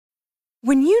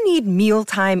When you need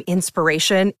mealtime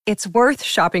inspiration, it's worth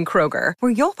shopping Kroger,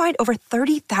 where you'll find over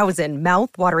 30,000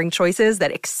 mouth-watering choices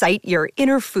that excite your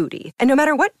inner foodie. And no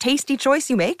matter what tasty choice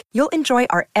you make, you'll enjoy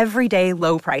our everyday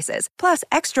low prices, plus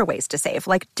extra ways to save,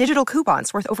 like digital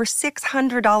coupons worth over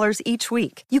 $600 each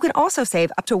week. You can also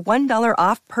save up to $1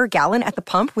 off per gallon at the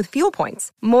pump with fuel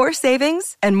points. More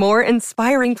savings and more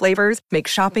inspiring flavors make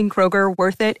shopping Kroger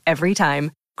worth it every time.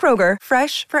 Kroger,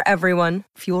 fresh for everyone.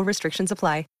 Fuel restrictions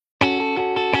apply.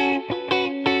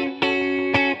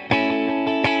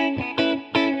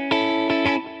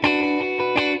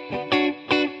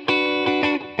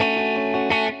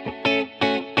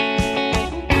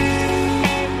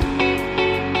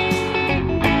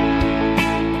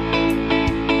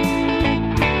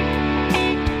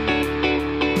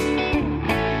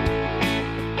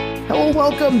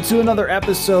 Welcome to another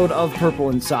episode of Purple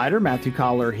Insider. Matthew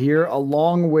Collar here,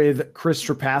 along with Chris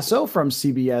Trapasso from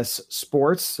CBS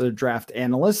Sports, a draft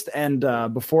analyst. And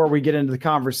before we get into the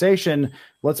conversation,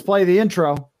 let's play the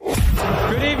intro.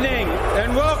 Good evening,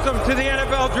 and welcome to the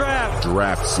NFL Draft.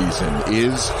 Draft season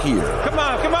is here. Come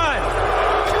on.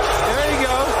 There you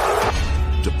go.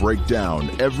 To break down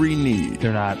every need.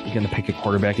 They're not going to pick a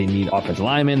quarterback. They need offensive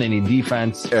linemen. They need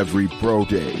defense. Every pro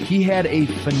day. He had a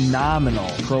phenomenal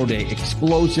pro day.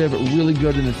 Explosive, really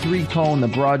good in the three-cone, the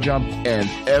broad jump. And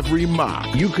every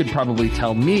mock. You could probably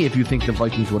tell me if you think the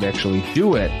Vikings would actually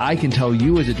do it. I can tell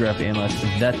you as a draft analyst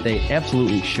that they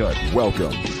absolutely should.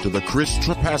 Welcome to the Chris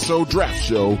Trapasso Draft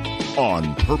Show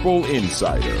on Purple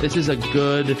Insider. This is a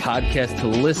good podcast to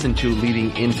listen to leading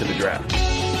into the draft.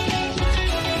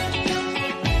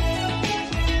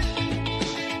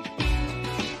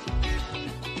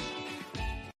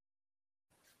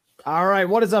 All right.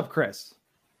 What is up, Chris?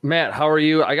 Matt, how are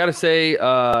you? I got to say,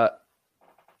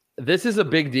 this is a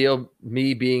big deal,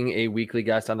 me being a weekly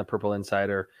guest on the Purple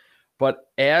Insider.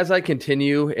 But as I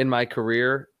continue in my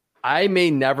career, I may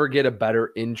never get a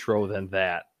better intro than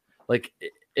that. Like,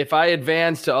 if I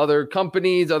advance to other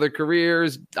companies, other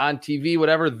careers, on TV,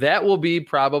 whatever, that will be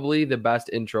probably the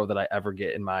best intro that I ever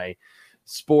get in my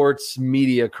sports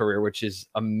media career, which is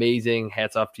amazing.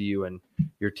 Hats off to you and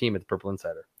your team at the Purple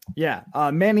Insider. Yeah,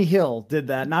 Manny Hill did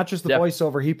that. Not just the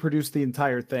voiceover, he produced the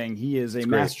entire thing. He is a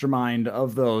mastermind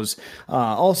of those.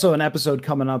 Also an episode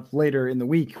coming up later in the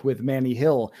week with Manny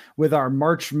Hill with our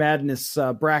March Madness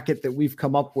bracket that we've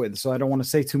come up with. So I don't want to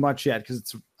say too much yet because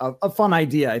it's a fun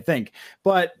idea, I think.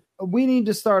 But we need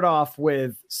to start off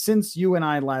with, since you and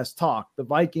I last talked, the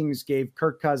Vikings gave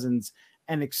Kirk Cousins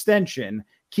an extension,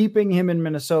 keeping him in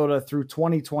Minnesota through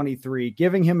 2023,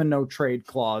 giving him a no trade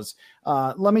clause.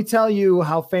 Let me tell you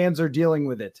how fans are dealing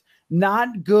with it.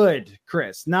 Not good,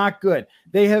 Chris, not good.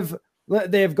 They have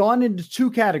gone into two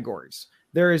categories.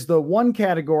 There is the one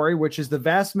category, which is the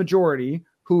vast majority,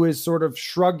 who is sort of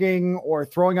shrugging or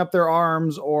throwing up their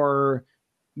arms or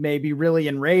maybe really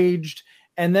enraged.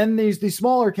 And then there's the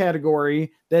smaller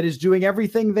category that is doing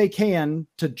everything they can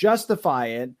to justify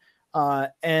it,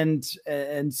 and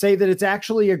say that it's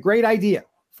actually a great idea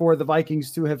for the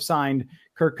Vikings to have signed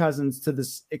Kirk Cousins to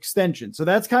this extension. So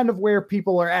that's kind of where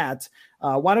people are at.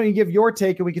 Why don't you give your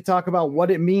take and we can talk about what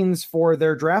it means for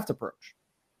their draft approach?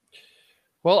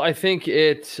 Well, I think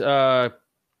it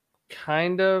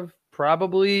kind of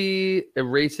probably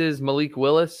erases Malik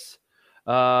Willis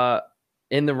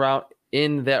in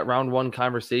that round one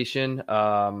conversation.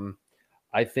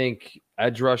 I think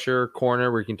edge rusher,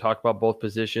 corner, where you can talk about both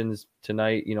positions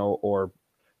tonight, or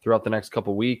throughout the next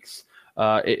couple weeks.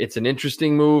 It's an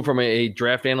interesting move from a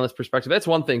draft analyst perspective. That's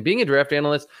one thing. Being a draft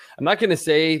analyst, I'm not going to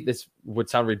say this would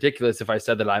sound ridiculous if I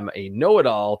said that I'm a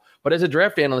know-it-all, but as a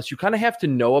draft analyst, you kind of have to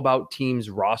know about teams'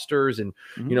 rosters and,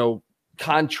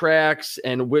 contracts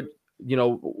and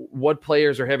what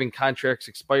players are having contracts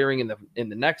expiring in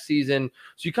the next season.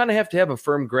 So you kind of have to have a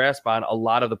firm grasp on a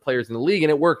lot of the players in the league, and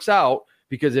it works out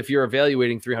because if you're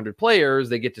evaluating 300 players,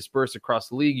 they get dispersed across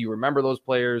the league. You remember those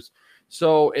players.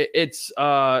 So it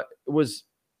was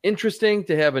interesting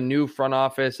to have a new front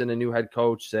office and a new head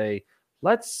coach say,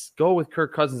 let's go with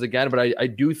Kirk Cousins again. But I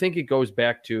do think it goes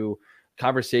back to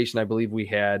conversation I believe we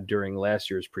had during last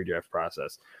year's pre-draft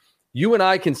process. You and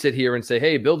I can sit here and say,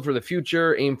 hey, build for the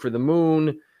future, aim for the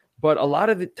moon. But a lot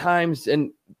of the times,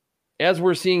 and as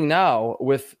we're seeing now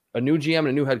with a new GM and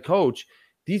a new head coach,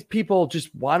 these people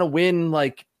just want to win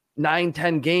like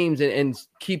 9-10 games and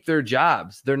keep their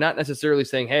jobs. They're not necessarily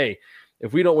saying, hey,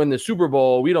 if we don't win the Super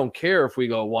Bowl, we don't care if we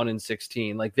go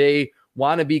 1-16. Like, they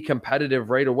want to be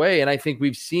competitive right away. And I think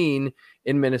we've seen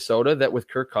in Minnesota that with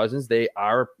Kirk Cousins, they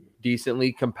are a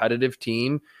decently competitive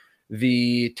team.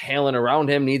 The talent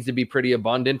around him needs to be pretty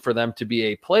abundant for them to be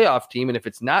a playoff team. And if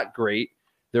it's not great,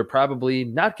 they're probably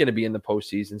not going to be in the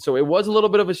postseason. So it was a little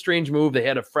bit of a strange move. They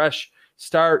had a fresh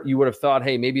start. You would have thought,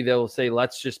 hey, maybe they'll say,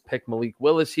 let's just pick Malik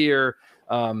Willis here.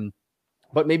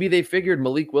 But maybe they figured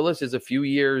Malik Willis is a few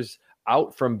years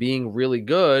out from being really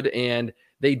good. And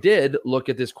they did look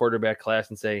at this quarterback class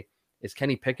and say, is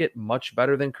Kenny Pickett much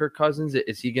better than Kirk Cousins?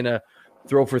 Is he going to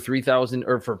throw for 3,000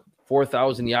 or for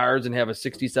 4,000 yards and have a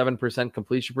 67%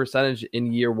 completion percentage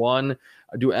in year one?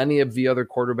 Do any of the other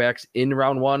quarterbacks in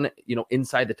round one,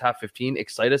 inside the top 15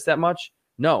 excite us that much?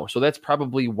 No. So that's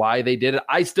probably why they did it.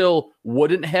 I still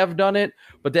wouldn't have done it,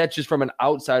 but that's just from an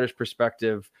outsider's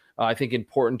perspective. I think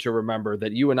important to remember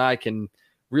that you and I can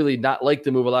really not like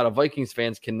the move. A lot of Vikings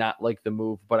fans cannot like the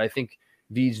move, but I think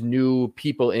these new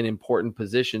people in important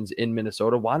positions in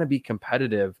Minnesota want to be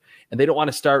competitive, and they don't want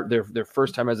to start their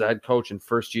first time as a head coach and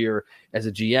first year as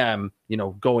a GM,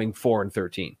 going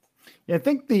 4-13. Yeah, I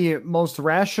think the most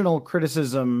rational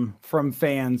criticism from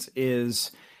fans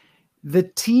is the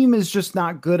team is just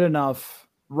not good enough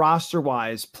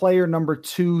roster-wise, player number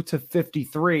 2 to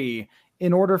 53,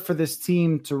 in order for this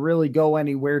team to really go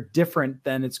anywhere different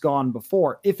than it's gone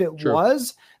before. If it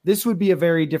was, this would be a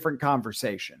very different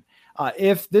conversation.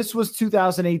 If this was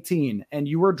 2018 and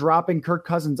you were dropping Kirk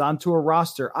Cousins onto a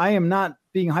roster, I am not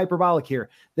being hyperbolic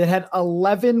here, that had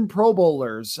 11 Pro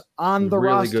Bowlers on the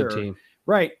roster. Good team.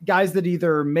 Right. Guys that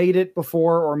either made it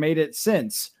before or made it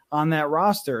since on that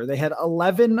roster. They had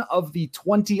 11 of the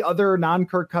 20 other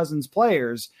non-Kirk Cousins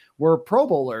players were Pro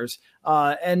Bowlers.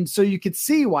 And so you could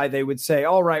see why they would say,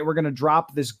 all right, we're going to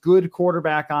drop this good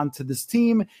quarterback onto this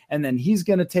team, and then he's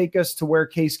going to take us to where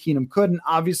Case Keenum couldn't.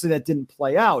 Obviously, that didn't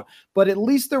play out, but at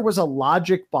least there was a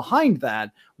logic behind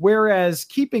that, whereas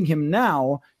keeping him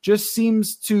now just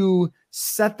seems to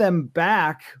set them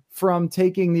back from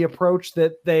taking the approach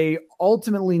that they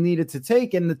ultimately needed to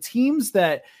take. And the teams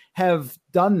that have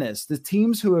done this, the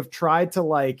teams who have tried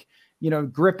to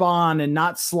grip on and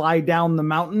not slide down the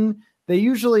mountain, they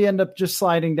usually end up just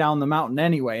sliding down the mountain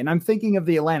anyway. And I'm thinking of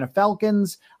the Atlanta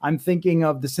Falcons. I'm thinking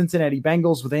of the Cincinnati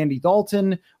Bengals with Andy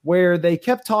Dalton, where they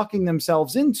kept talking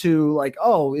themselves into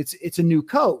it's a new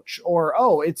coach,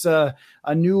 or, it's a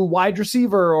new wide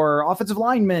receiver or offensive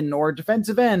lineman or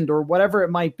defensive end or whatever it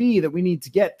might be that we need to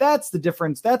get. That's the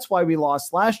difference. That's why we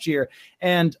lost last year.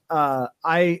 And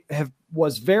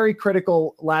was very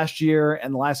critical last year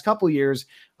and the last couple of years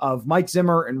of Mike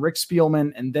Zimmer and Rick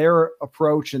Spielman and their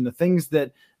approach and the things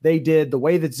that they did, the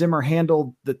way that Zimmer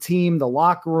handled the team, the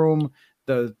locker room,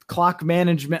 the clock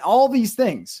management, all these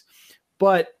things.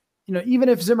 But, even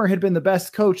if Zimmer had been the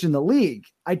best coach in the league,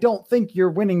 I don't think you're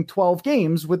winning 12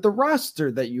 games with the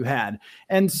roster that you had.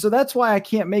 And so that's why I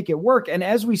can't make it work. And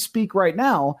as we speak right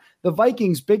now, the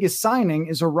Vikings' biggest signing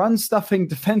is a run-stuffing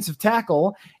defensive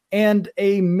tackle and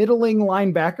a middling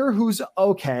linebacker who's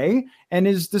okay and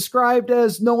is described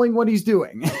as knowing what he's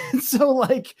doing. So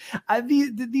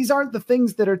these aren't the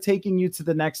things that are taking you to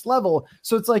the next level.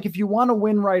 So it's like, if you want to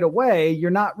win right away,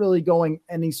 you're not really going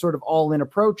any sort of all-in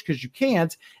approach because you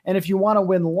can't. And if you want to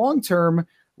win long-term,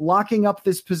 locking up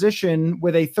this position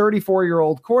with a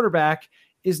 34-year-old quarterback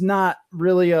is not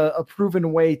really a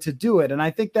proven way to do it. And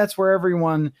I think that's where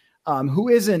everyone who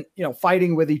isn't,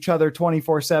 fighting with each other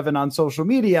 24/7 on social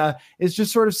media is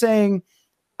just sort of saying,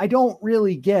 I don't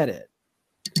really get it.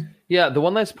 Yeah. The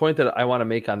one last point that I want to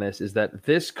make on this is that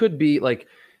this could be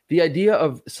the idea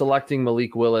of selecting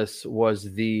Malik Willis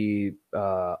was the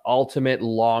ultimate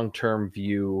long-term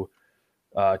view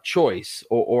choice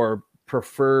or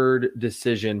preferred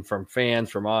decision from fans,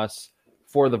 from us,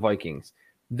 for the Vikings.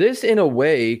 This in a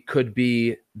way could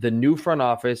be the new front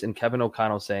office and Kevin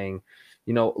O'Connell saying,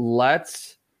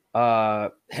 let's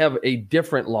have a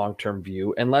different long-term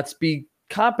view and let's be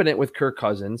competent with Kirk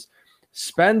Cousins,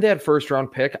 spend that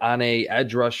first-round pick on a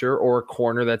edge rusher or a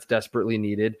corner that's desperately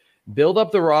needed, build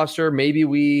up the roster. Maybe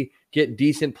we get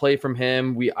decent play from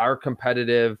him. We are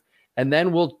competitive. And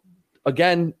then we'll,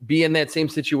 again, be in that same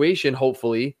situation,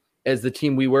 hopefully, as the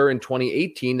team we were in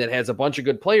 2018 that has a bunch of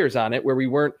good players on it, where we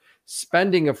weren't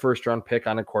spending a first-round pick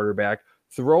on a quarterback,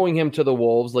 throwing him to the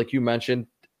wolves, like you mentioned,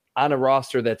 on a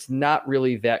roster that's not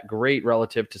really that great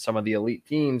relative to some of the elite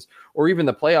teams or even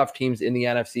the playoff teams in the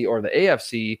NFC or the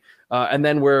AFC. And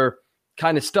then we're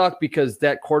kind of stuck because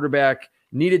that quarterback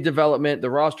needed development. The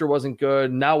roster wasn't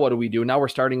good. Now what do we do? Now we're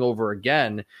starting over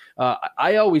again.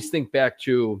 I always think back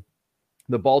to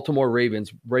the Baltimore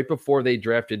Ravens right before they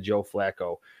drafted Joe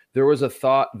Flacco. There was a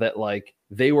thought that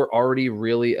they were already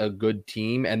really a good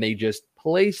team and they just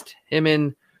placed him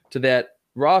in to that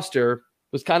roster.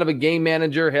 Was kind of a game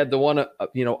manager, had the one,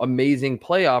 amazing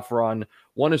playoff run,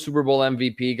 won a Super Bowl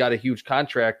MVP, got a huge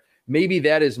contract. Maybe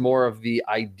that is more of the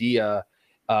idea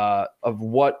of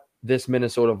what this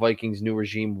Minnesota Vikings new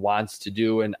regime wants to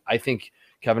do. And I think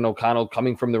Kevin O'Connell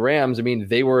coming from the Rams, I mean,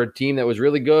 they were a team that was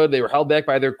really good. They were held back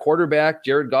by their quarterback,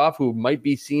 Jared Goff, who might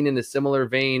be seen in a similar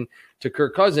vein to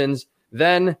Kirk Cousins.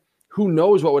 Then who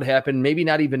knows what would happen, maybe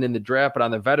not even in the draft, but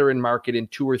on the veteran market in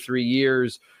 2 or 3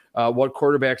 years, what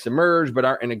quarterbacks emerge but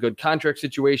aren't in a good contract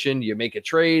situation. You make a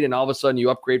trade, and all of a sudden you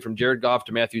upgrade from Jared Goff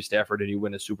to Matthew Stafford, and you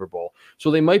win a Super Bowl.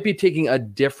 So they might be taking a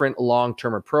different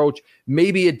long-term approach.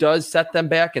 Maybe it does set them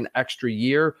back an extra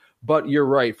year, but you're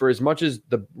right. For as much as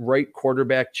the right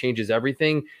quarterback changes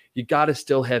everything, you got to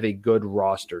still have a good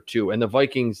roster too. And the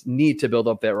Vikings need to build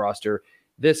up that roster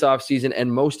this offseason,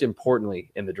 and most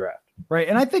importantly, in the draft. Right.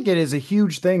 And I think it is a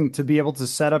huge thing to be able to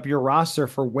set up your roster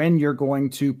for when you're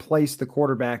going to place the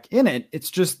quarterback in it.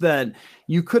 It's just that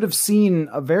you could have seen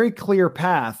a very clear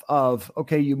path of,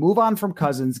 okay, you move on from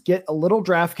Cousins, get a little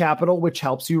draft capital, which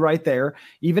helps you right there.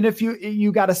 Even if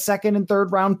you got a 2nd and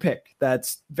 3rd round pick,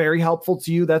 that's very helpful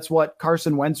to you. That's what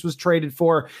Carson Wentz was traded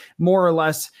for, more or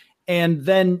less. And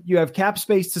then you have cap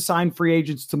space to sign free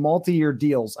agents to multi-year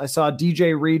deals. I saw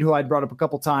DJ Reed, who I'd brought up a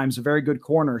couple times, a very good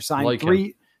corner, signed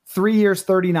 3 years,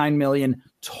 $39 million,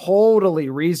 totally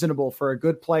reasonable for a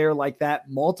good player like that,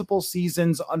 multiple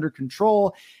seasons under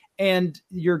control. And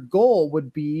your goal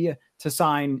would be to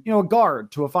sign, a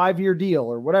guard to a 5-year deal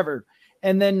or whatever,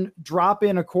 and then drop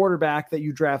in a quarterback that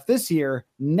you draft this year,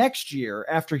 next year,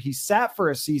 after he sat for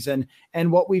a season.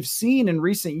 And what we've seen in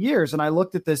recent years, and I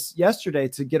looked at this yesterday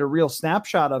to get a real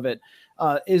snapshot of it,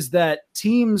 is that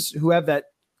teams who have that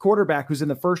quarterback who's in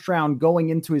the first round going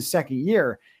into his second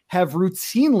year have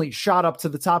routinely shot up to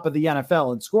the top of the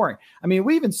NFL in scoring. I mean,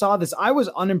 we even saw this. I was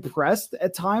unimpressed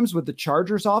at times with the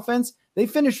Chargers offense. They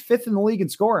finished 5th in the league in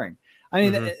scoring. I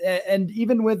mean, and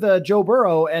even with Joe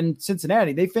Burrow and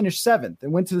Cincinnati, they finished 7th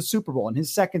and went to the Super Bowl in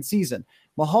his second season.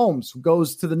 Mahomes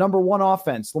goes to the number 1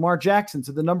 offense, Lamar Jackson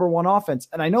to the number 1 offense.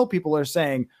 And I know people are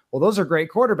saying, well, those are great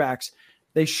quarterbacks.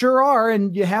 They sure are,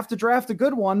 and you have to draft a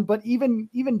good one. But even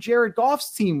Jared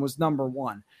Goff's team was number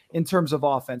 1 in terms of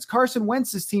offense. Carson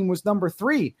Wentz's team was number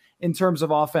 3 in terms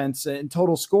of offense and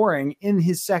total scoring in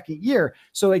his second year.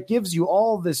 So it gives you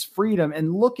all this freedom.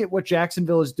 And look at what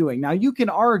Jacksonville is doing. Now, you can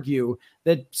argue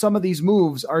that some of these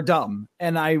moves are dumb,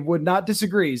 and I would not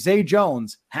disagree. Zay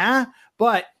Jones,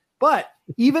 But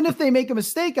even if they make a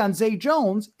mistake on Zay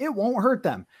Jones, it won't hurt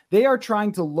them. They are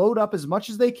trying to load up as much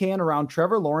as they can around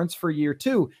Trevor Lawrence for year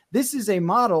 2. This is a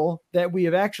model that we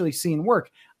have actually seen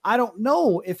work. I don't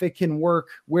know if it can work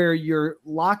where you're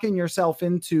locking yourself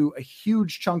into a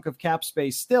huge chunk of cap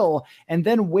space still, and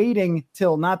then waiting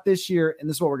till not this year, and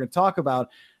this is what we're going to talk about,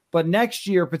 but next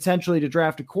year potentially to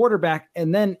draft a quarterback.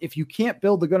 And then if you can't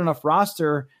build a good enough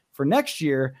roster for next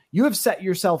year, you have set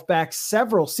yourself back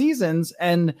several seasons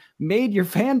and made your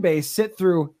fan base sit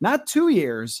through not 2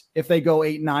 years if they go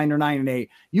 8-9 or 9-8.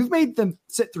 You've made them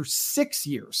sit through 6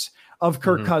 years of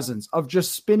Kirk Cousins, of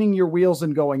just spinning your wheels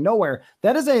and going nowhere.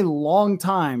 That is a long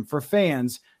time for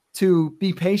fans to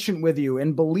be patient with you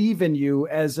and believe in you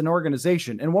as an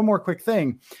organization. And one more quick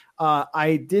thing.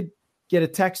 I did get a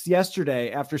text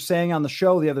yesterday after saying on the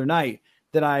show the other night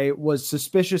that I was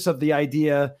suspicious of the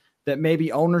idea that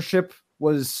maybe ownership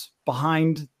was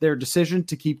behind their decision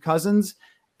to keep Cousins.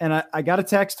 And I got a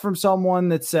text from someone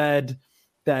that said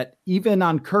that even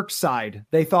on Kirk's side,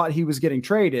 they thought he was getting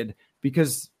traded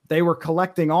because they were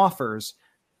collecting offers,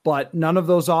 but none of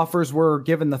those offers were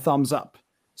given the thumbs up.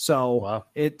 So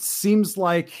It seems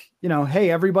like,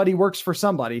 hey, everybody works for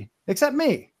somebody except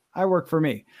me. I work for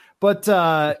me. But,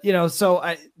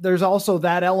 there's also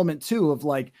that element too of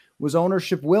like, was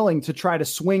ownership willing to try to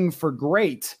swing for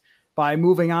great by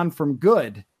moving on from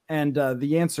good? And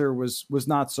the answer was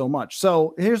not so much.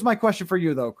 So here's my question for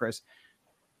you though, Chris.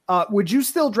 Would you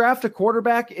still draft a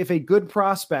quarterback if a good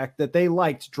prospect that they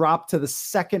liked dropped to the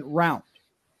 2nd round?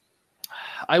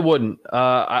 I wouldn't.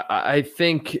 I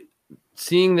think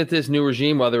seeing that this new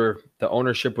regime, whether the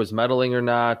ownership was meddling or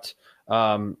not,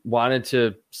 wanted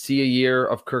to see a year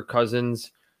of Kirk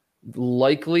Cousins,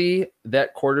 likely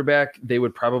that quarterback, they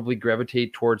would probably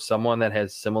gravitate towards someone that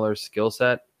has similar skill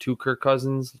set to Kirk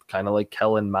Cousins, kind of like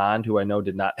Kellen Mond, who I know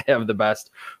did not have the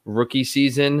best rookie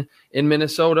season in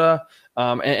Minnesota.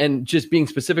 And just being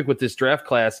specific with this draft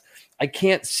class, I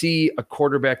can't see a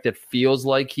quarterback that feels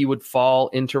like he would fall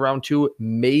into round 2.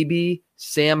 Maybe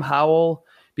Sam Howell,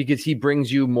 because he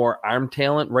brings you more arm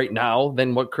talent right now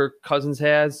than what Kirk Cousins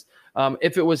has.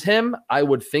 If it was him, I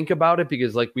would think about it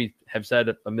because like we have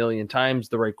said a million times,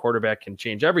 the right quarterback can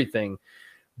change everything.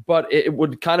 But it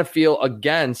would kind of feel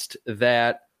against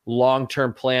that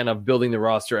long-term plan of building the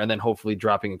roster and then hopefully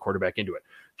dropping a quarterback into it.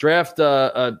 Draft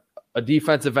a a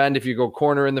defensive end if you go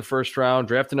corner in the first round,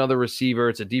 draft another receiver.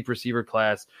 It's a deep receiver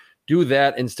class. Do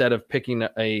that instead of picking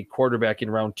a quarterback in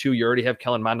round 2. You already have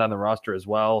Kellen Mond on the roster as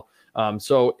well.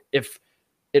 So if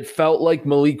it felt like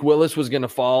Malik Willis was going to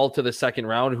fall to the second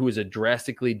round, who is a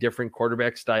drastically different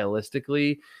quarterback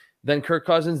stylistically than Kirk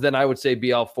Cousins, then I would say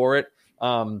be all for it.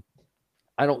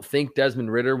 I don't think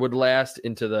Desmond Ridder would last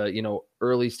into the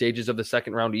early stages of the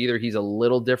second round either. He's a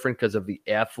little different because of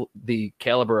the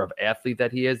caliber of athlete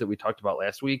that he is that we talked about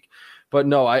last week. But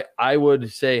no, I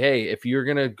would say, hey, if you're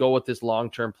going to go with this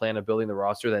long-term plan of building the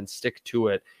roster, then stick to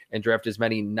it and draft as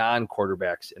many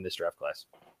non-quarterbacks in this draft class.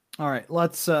 All right,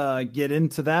 let's get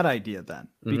into that idea then,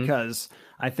 because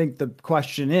I think the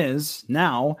question is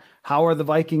now, how are the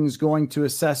Vikings going to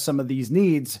assess some of these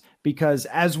needs? Because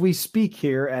as we speak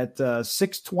here at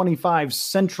 6:25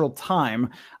 Central Time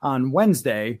on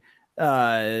Wednesday,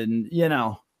 they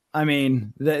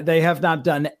have not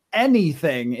done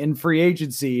anything in free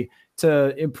agency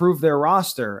to improve their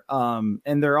roster.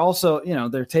 And they're also,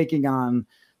 they're taking on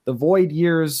the void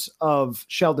years of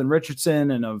Sheldon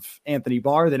Richardson and of Anthony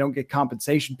Barr. They don't get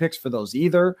compensation picks for those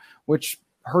either, which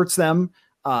hurts them.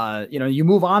 You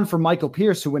move on from Michael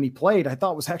Pierce, who when he played, I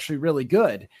thought was actually really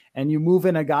good. And you move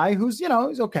in a guy who's,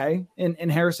 he's okay in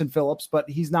Harrison Phillips, but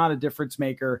he's not a difference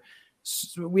maker.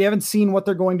 So we haven't seen what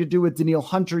they're going to do with Danielle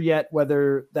Hunter yet,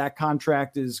 whether that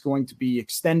contract is going to be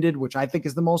extended, which I think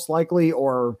is the most likely,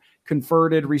 or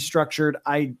converted, restructured.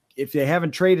 If they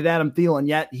haven't traded Adam Thielen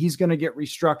yet, he's going to get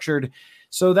restructured.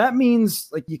 So that means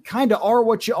like you kind of are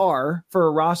what you are for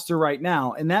a roster right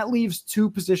now. And that leaves two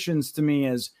positions to me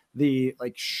as the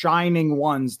like shining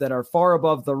ones that are far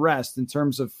above the rest in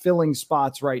terms of filling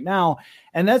spots right now.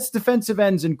 And that's defensive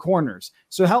ends and corners.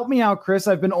 So help me out, Chris.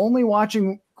 I've been only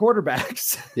watching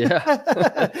quarterbacks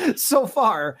so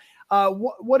far.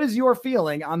 What is your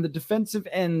feeling on the defensive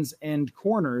ends and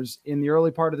corners in the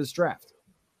early part of this draft?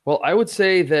 Well, I would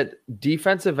say that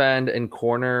defensive end and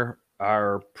corner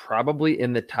are probably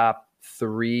in the top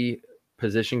 3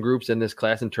 position groups in this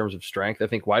class in terms of strength. I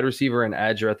think wide receiver and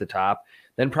edge are at the top.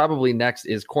 Then probably next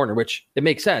is corner, which it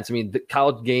makes sense. I mean, the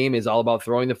college game is all about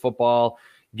throwing the football,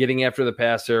 getting after the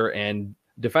passer, and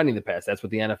defending the pass. That's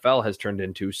what the NFL has turned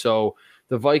into. So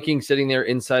the Vikings sitting there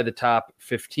inside the top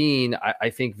 15, I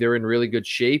think they're in really good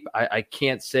shape. I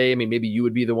can't say, maybe you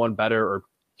would be the one better, or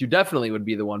you definitely would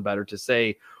be the one better to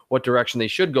say what direction they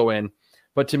should go in.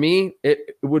 But to me,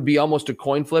 it would be almost a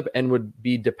coin flip and would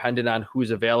be dependent on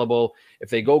who's available. If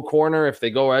they go corner, if they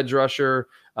go edge rusher,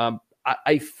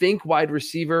 I think wide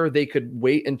receiver, they could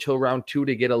wait until round 2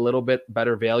 to get a little bit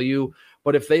better value.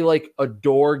 But if they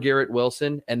adore Garrett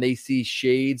Wilson and they see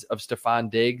shades of Stephon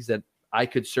Diggs that I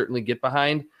could certainly get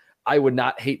behind, I would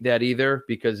not hate that either,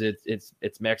 because it's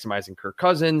maximizing Kirk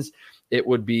Cousins. It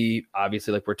would be,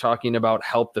 obviously, like we're talking about,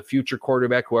 help the future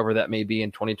quarterback, whoever that may be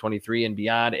in 2023 and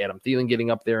beyond. Adam Thielen getting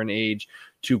up there in age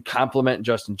to complement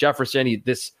Justin Jefferson.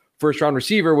 This first-round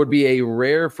receiver would be a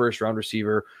rare first-round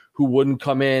receiver who wouldn't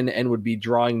come in and would be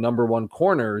drawing number 1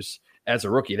 corners as a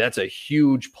rookie. That's a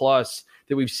huge plus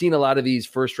that we've seen a lot of these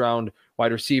first-round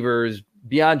wide receivers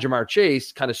beyond Jamar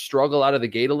Chase kind of struggle out of the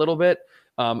gate a little bit.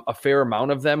 A fair amount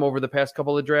of them over the past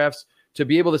couple of drafts, to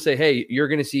be able to say, hey, you're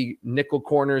going to see nickel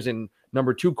corners and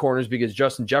number 2 corners because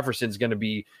Justin Jefferson's going to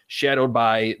be shadowed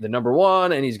by the number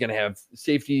 1 and he's going to have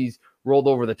safeties rolled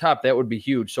over the top. That would be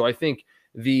huge. So I think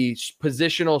the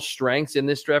positional strengths in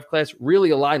this draft class really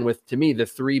align with, to me, the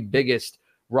 3 biggest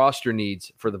roster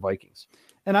needs for the Vikings.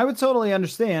 And I would totally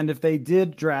understand if they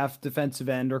did draft defensive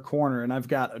end or corner. And I've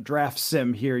got a draft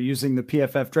sim here using the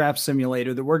PFF draft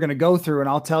simulator that we're going to go through, and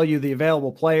I'll tell you the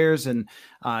available players, and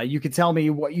you can tell me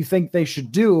what you think they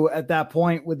should do at that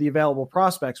point with the available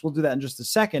prospects. We'll do that in just a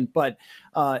second. But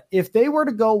if they were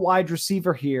to go wide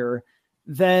receiver here,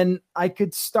 then I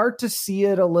could start to see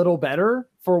it a little better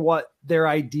for what their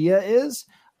idea is.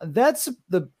 That's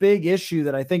the big issue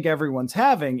that I think everyone's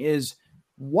having is,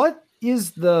 what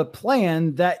is the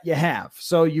plan that you have?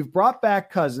 So you've brought back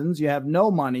Cousins, you have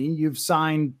no money, you've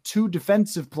signed 2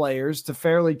 defensive players to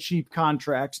fairly cheap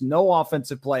contracts, no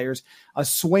offensive players, a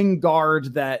swing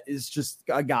guard that is just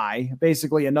a guy,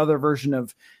 basically another version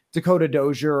of Dakota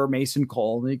Dozier or Mason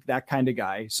Cole, that kind of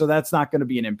guy. So that's not going to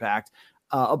be an impact.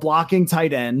 A blocking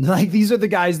tight end. These are the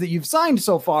guys that you've signed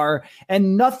so far,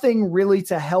 and nothing really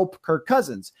to help Kirk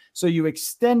Cousins. So you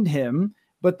extend him,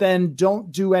 but then don't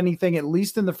do anything, at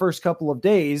least in the first couple of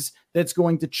days, that's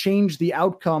going to change the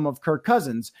outcome of Kirk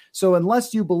Cousins. So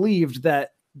unless you believed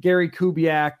that Gary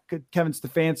Kubiak, Kevin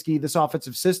Stefanski, this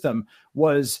offensive system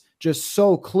was just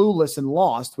so clueless and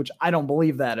lost, which I don't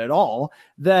believe that at all,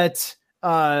 that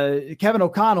Kevin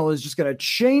O'Connell is just going to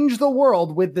change the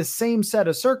world with the same set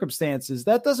of circumstances.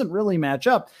 That doesn't really match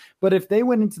up. But if they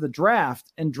went into the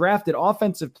draft and drafted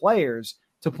offensive players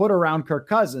to put around Kirk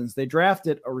Cousins, they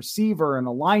drafted a receiver, an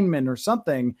lineman or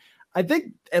something, I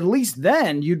think at least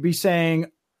then you'd be saying,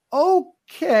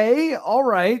 okay, all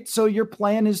right. So your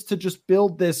plan is to just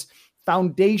build this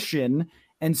foundation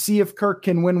and see if Kirk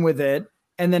can win with it.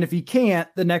 And then if he can't,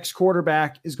 the next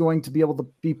quarterback is going to be able to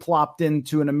be plopped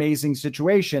into an amazing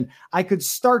situation. I could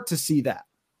start to see that.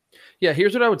 Yeah,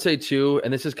 here's what I would say too.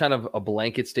 And this is kind of a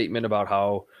blanket statement about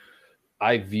how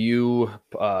I view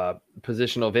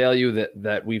positional value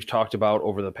that we've talked about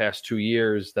over the past 2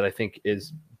 years that I think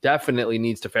is definitely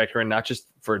needs to factor in, not just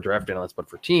for draft analysts, but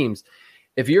for teams.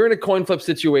 If you're in a coin flip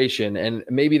situation and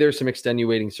maybe there's some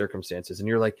extenuating circumstances and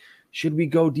you're like, should we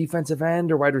go defensive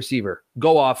end or wide receiver?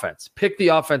 Go offense. Pick the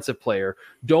offensive player.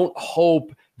 Don't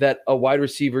hope that a wide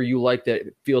receiver you like that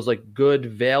feels like good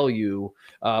value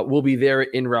will be there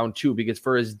in round 2, because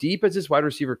for as deep as this wide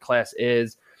receiver class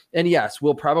is, and yes,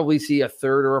 we'll probably see a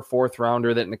 3rd or a 4th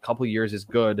rounder that in a couple of years is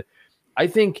good. I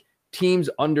think teams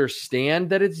understand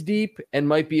that it's deep and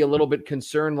might be a little bit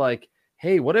concerned like,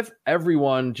 hey, what if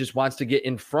everyone just wants to get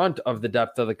in front of the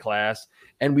depth of the class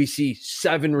and we see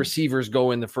 7 receivers go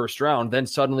in the first round? Then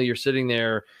suddenly you're sitting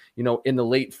there, in the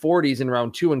late 40s in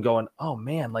round 2 and going, oh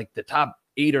man, like the top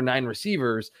 8 or 9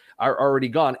 receivers are already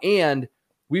gone. And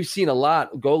we've seen a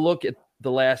lot. Go look at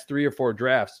the last 3 or 4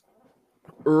 drafts.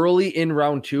 Early in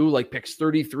round 2, like picks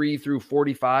 33 through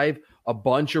 45, a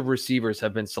bunch of receivers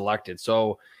have been selected.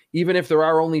 So even if there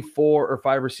are only 4 or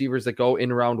 5 receivers that go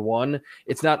in round 1,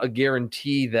 it's not a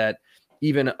guarantee that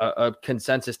even a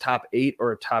consensus top 8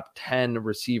 or a top 10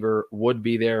 receiver would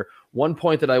be there. One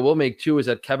point that I will make too is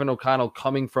that Kevin O'Connell,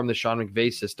 coming from the Sean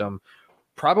McVay system,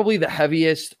 probably the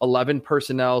heaviest 11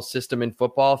 personnel system in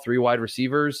football, 3 wide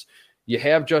receivers. You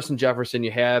have Justin Jefferson,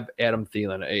 you have Adam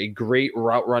Thielen, a great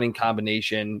route running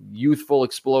combination, youthful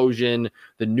explosion,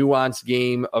 the nuanced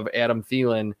game of Adam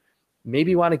Thielen.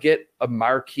 Maybe want to get a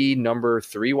marquee number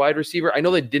 3 wide receiver. I know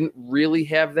they didn't really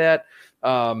have that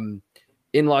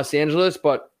in Los Angeles,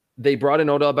 but they brought in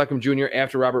Odell Beckham Jr.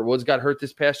 after Robert Woods got hurt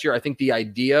this past year. I think the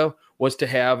idea was to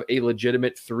have a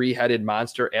legitimate 3-headed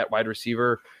monster at wide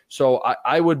receiver. So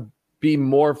I would be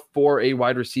more for a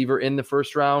wide receiver in the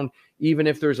first round, even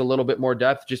if there's a little bit more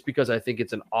depth, just because I think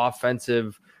it's an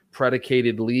offensive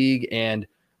predicated league, and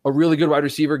a really good wide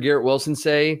receiver, Garrett Wilson,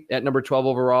 say at number 12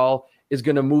 overall, is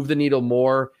going to move the needle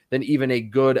more than even a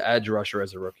good edge rusher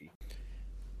as a rookie.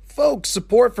 Folks,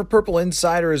 support for Purple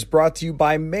Insider is brought to you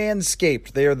by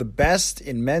Manscaped. They are the best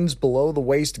in men's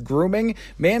below-the-waist grooming.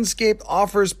 Manscaped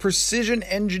offers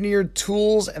precision-engineered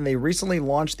tools, and they recently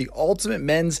launched the Ultimate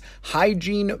Men's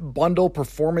Hygiene Bundle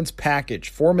Performance Package.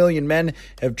 4 million men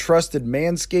have trusted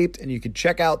Manscaped, and you can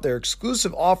check out their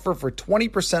exclusive offer for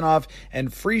 20% off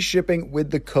and free shipping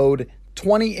with the code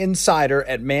 20insider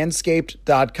at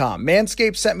manscaped.com.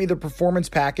 Manscaped sent me the performance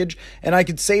package, and I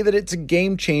could say that it's a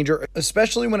game changer,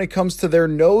 especially when it comes to their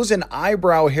nose and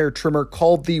eyebrow hair trimmer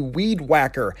called the Weed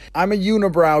Whacker. I'm a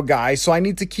unibrow guy, so I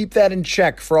need to keep that in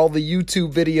check for all the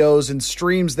YouTube videos and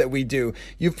streams that we do.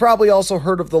 You've probably also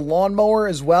heard of the lawnmower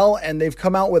as well, and they've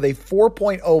come out with a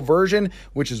 4.0 version,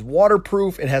 which is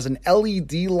waterproof. It has an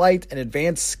LED light and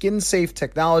advanced skin-safe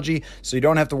technology, so you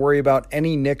don't have to worry about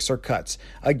any nicks or cuts.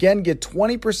 Again, get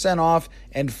 20% off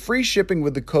and free shipping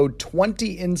with the code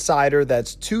 20insider.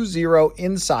 That's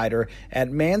 20insider at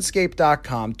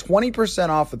manscaped.com. 20%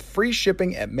 off with free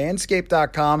shipping at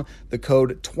manscaped.com. The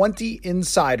code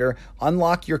 20insider.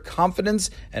 Unlock your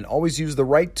confidence and always use the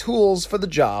right tools for the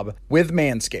job with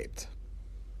Manscaped.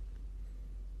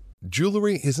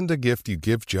 Jewelry isn't a gift you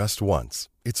give just once.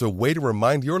 It's a way to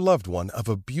remind your loved one of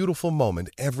a beautiful moment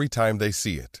every time they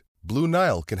see it. Blue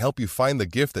Nile can help you find the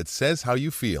gift that says how you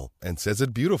feel and says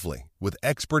it beautifully, with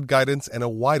expert guidance and a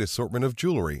wide assortment of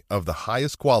jewelry of the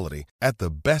highest quality at the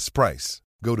best price.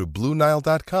 Go to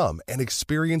BlueNile.com and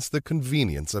experience the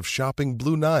convenience of shopping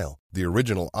Blue Nile, the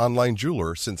original online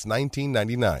jeweler since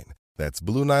 1999. That's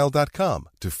BlueNile.com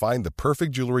to find the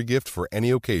perfect jewelry gift for any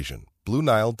occasion.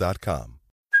 BlueNile.com.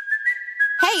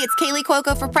 Hey, it's Kaylee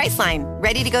Cuoco for Priceline.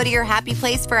 Ready to go to your happy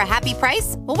place for a happy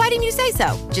price? Well, why didn't you say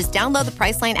so? Just download the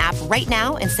Priceline app right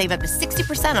now and save up to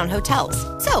 60% on hotels.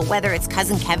 So whether it's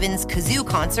Cousin Kevin's Kazoo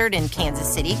Concert in Kansas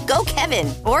City, go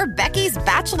Kevin, or Becky's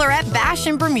Bachelorette Bash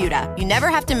in Bermuda, you never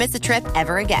have to miss a trip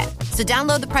ever again. So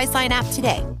download the Priceline app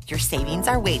today. Your savings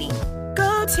are waiting.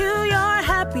 Go to your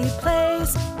happy place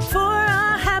for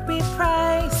a happy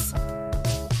price.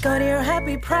 Go to your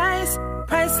happy price,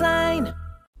 Priceline.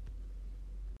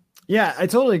 Yeah, I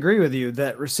totally agree with you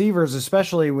that receivers,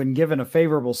 especially when given a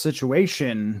favorable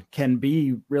situation, can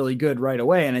be really good right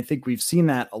away. And I think we've seen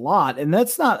that a lot. And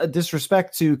that's not a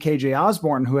disrespect to KJ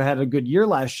Osborne, who had a good year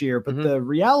last year. But the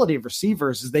reality of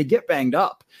receivers is they get banged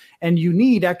up and you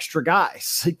need extra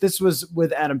guys. Like this was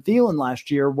with Adam Thielen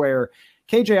last year, where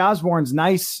KJ Osborne's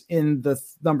nice in the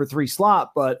number 3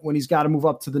 slot, but when he's got to move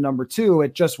up to the number 2,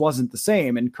 it just wasn't the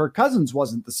same. And Kirk Cousins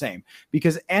wasn't the same,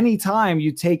 because anytime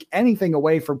you take anything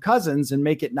away from Cousins and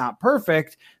make it not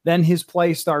perfect, then his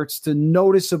play starts to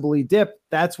noticeably dip.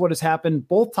 That's what has happened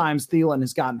both times Thielen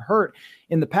has gotten hurt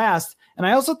in the past. And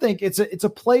I also think it's a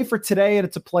play for today and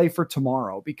it's a play for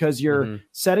tomorrow, because you're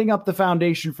setting up the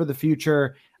foundation for the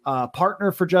future,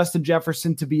 partner for Justin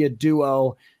Jefferson to be a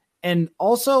duo. And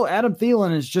also, Adam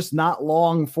Thielen is just not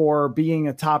long for being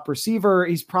a top receiver.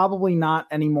 He's probably not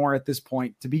anymore at this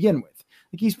point to begin with.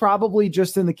 Like, he's probably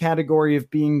just in the category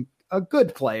of being a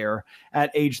good player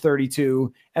at age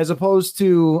 32, as opposed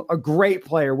to a great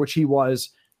player, which he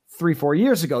was 3-4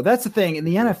 years ago. That's the thing. In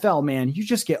the NFL, man, you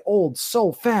just get old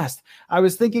so fast. I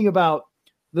was thinking about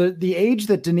the age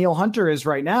that Danielle Hunter is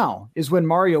right now is when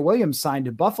Mario Williams signed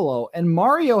to Buffalo. And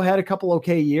Mario had a couple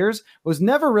okay years, was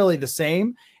never really the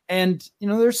same. And, you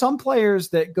know, there's some players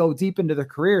that go deep into their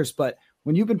careers, but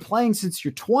when you've been playing since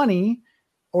you're 20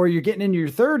 or you're getting into your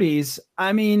 30s,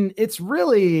 I mean, it's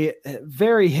really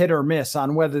very hit or miss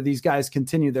on whether these guys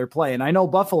continue their play. And I know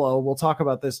Buffalo, we'll talk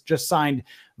about this, just signed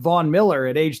Von Miller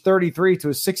at age 33 to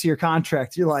a 6-year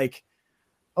contract. You're like,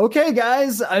 okay,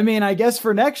 guys, I mean, I guess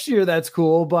for next year, that's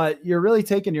cool, but you're really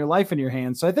taking your life in your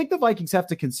hands. So I think the Vikings have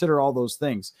to consider all those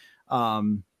things.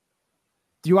 Do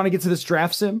you want to get to this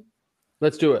draft sim?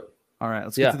 Let's do it. All right,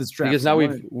 let's get to this draft. Because now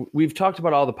we've talked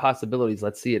about all the possibilities.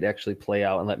 Let's see it actually play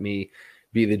out, and let me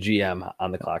be the GM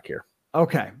on the clock here.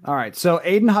 Okay. All right. So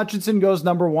Aiden Hutchinson goes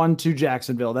number 1 to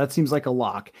Jacksonville. That seems like a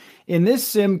lock. In this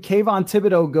sim, Kayvon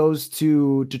Thibodeau goes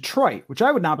to Detroit, which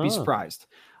I would not be surprised.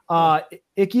 Ike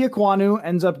Ekwonu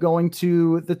ends up going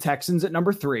to the Texans at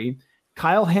number 3.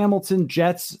 Kyle Hamilton,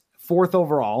 Jets, 4th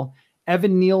overall.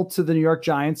 Evan Neal to the New York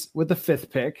Giants with the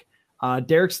 5th pick.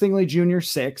 Derek Stingley Jr.,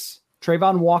 6.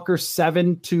 Trayvon Walker,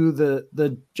 7 to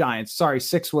the Giants. Sorry,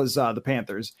 6 was the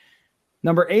Panthers.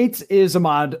 Number 8 is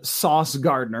Ahmad Sauce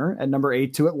Gardner at number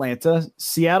 8 to Atlanta.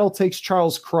 Seattle takes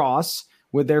Charles Cross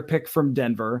with their pick from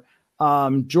Denver.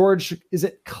 George, is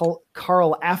it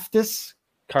Karlaftis?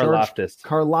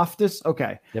 Karlaftis.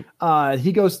 Okay. Yep.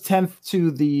 He goes 10th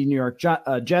to the New York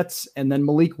Jets, and then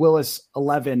Malik Willis,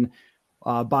 11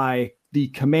 by the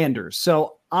Commanders.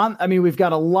 So we've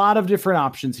got a lot of different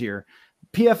options here.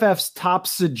 PFF's top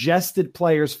suggested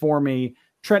players for me: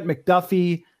 Trent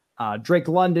McDuffie, Drake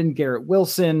London, Garrett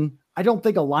Wilson. I don't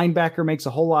think a linebacker makes a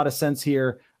whole lot of sense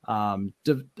here.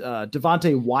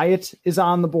 Devontae Wyatt is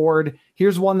on the board.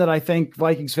 Here's one that I think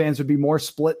Vikings fans would be more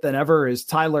split than ever: is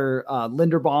Tyler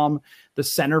Linderbaum, the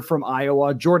center from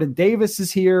Iowa. Jordan Davis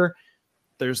is here.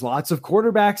 There's lots of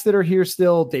quarterbacks that are here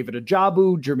still. David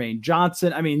Ajabu, Jermaine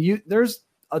Johnson. I mean, there's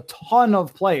a ton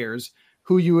of players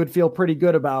who you would feel pretty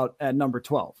good about at number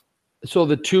 12. So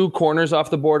the 2 corners off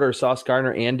the board are Sauce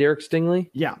Gardner and Derek Stingley?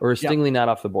 Yeah. Or is Stingley not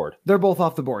off the board? They're both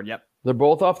off the board, yep. They're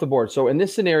both off the board. So in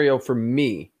this scenario for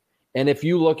me, and if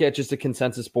you look at just a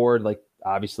consensus board, like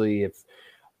obviously if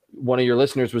one of your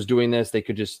listeners was doing this, they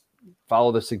could just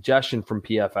follow the suggestion from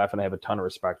PFF, and I have a ton of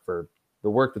respect for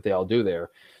the work that they all do there.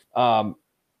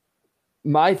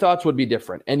 My thoughts would be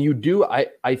different. And you do,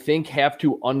 I think, have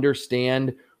to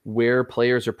understand where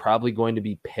players are probably going to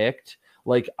be picked.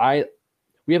 Like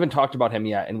we haven't talked about him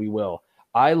yet, and we will.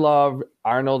 I love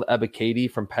Arnold Ebiketie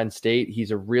from Penn State.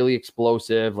 He's a really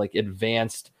explosive, like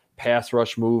advanced pass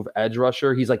rush move edge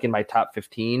rusher. He's like in my top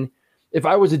 15. If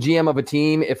I was a GM of a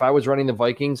team, if I was running the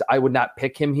Vikings, I would not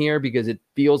pick him here because it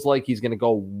feels like he's going to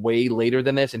go way later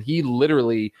than this. And he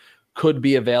literally could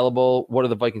be available. What are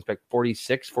the Vikings pick?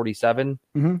 46, 47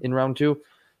 in round 2.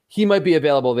 He might be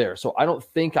available there. So I don't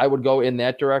think I would go in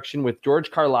that direction. With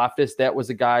George Karlaftis, that was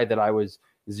a guy that I was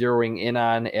zeroing in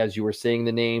on as you were saying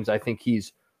the names. I think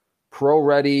he's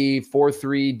pro-ready,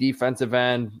 4-3 defensive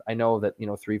end. I know that,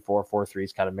 3-4, 4-3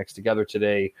 is kind of mixed together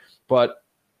today, but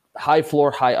high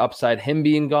floor, high upside, him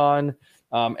being gone.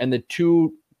 And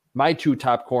my 2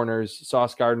 top corners,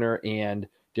 Sauce Gardner and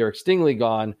Derek Stingley,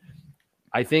 gone.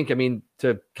 I think,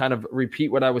 to kind of repeat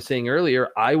what I was saying earlier,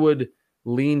 I would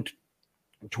lean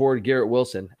toward Garrett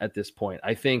Wilson at this point.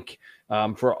 I think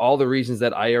for all the reasons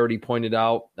that I already pointed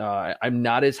out, I'm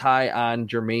not as high on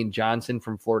Jermaine Johnson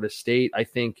from Florida State. I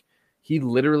think he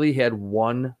literally had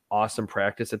one awesome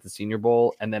practice at the Senior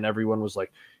Bowl, and then everyone was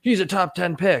like, he's a top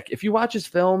 10 pick. If you watch his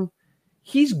film,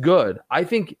 he's good. I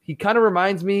think he kind of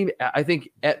reminds me, I think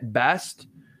at best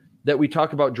that we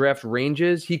talk about draft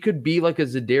ranges, he could be like a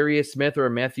Zadarius Smith or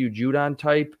a Matthew Judon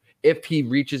type if he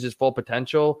reaches his full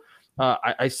potential.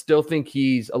 I still think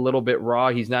he's a little bit raw.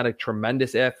 He's not a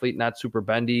tremendous athlete, not super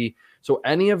bendy. So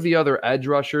any of the other edge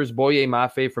rushers, Boye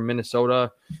Mafe from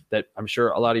Minnesota, that I'm sure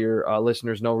a lot of your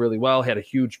listeners know really well, had a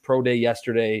huge pro day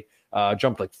yesterday,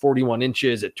 jumped like 41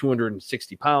 inches at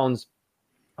 260 pounds.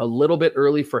 A little bit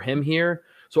early for him here.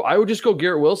 So I would just go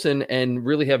Garrett Wilson and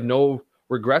really have no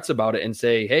regrets about it and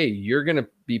say, hey, you're going to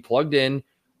be plugged in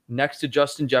next to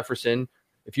Justin Jefferson.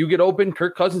 If you get open,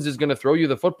 Kirk Cousins is going to throw you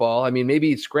the football. I mean,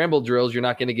 maybe scramble drills, you're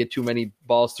not going to get too many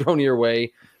balls thrown your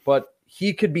way, but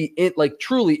he could be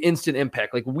truly instant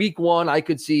impact. Like week 1, I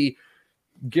could see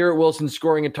Garrett Wilson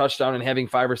scoring a touchdown and having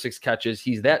 5 or 6 catches.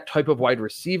 He's that type of wide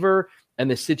receiver, and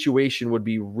the situation would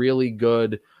be really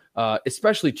good,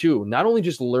 especially too, not only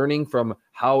just learning from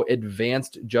how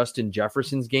advanced Justin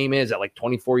Jefferson's game is at like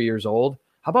 24 years old.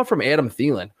 How about from Adam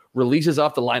Thielen? Releases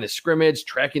off the line of scrimmage,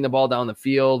 tracking the ball down the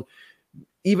field.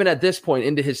 Even at this point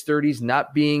into his 30s,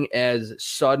 not being as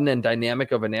sudden and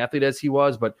dynamic of an athlete as he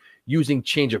was, but using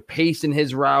change of pace in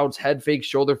his routes, head fakes,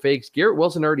 shoulder fakes. Garrett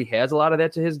Wilson already has a lot of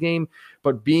that to his game,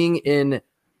 but being in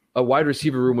a wide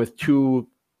receiver room with 2,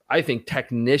 I think,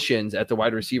 technicians at the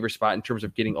wide receiver spot in terms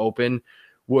of getting open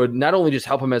would not only just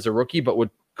help him as a rookie, but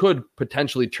could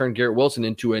potentially turn Garrett Wilson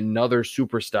into another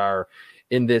superstar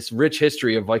in this rich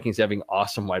history of Vikings having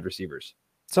awesome wide receivers.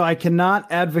 So I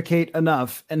cannot advocate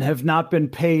enough and have not been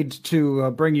paid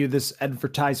to bring you this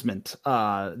advertisement,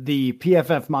 the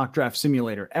PFF Mock Draft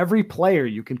Simulator. Every player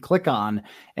you can click on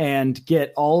and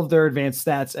get all of their advanced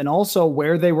stats and also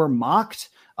where they were mocked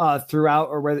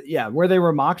where they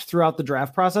were mocked throughout the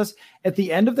draft process. At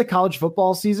the end of the college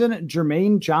football season,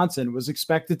 Jermaine Johnson was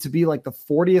expected to be like the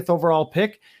 40th overall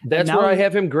pick. That's where I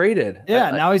have him graded.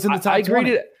 Yeah, now he's in the top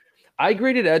 20. I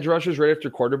graded edge rushers right after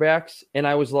quarterbacks, and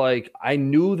I was like, I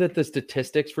knew that the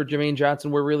statistics for Jermaine Johnson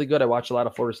were really good. I watched a lot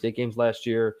of Florida State games last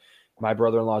year. My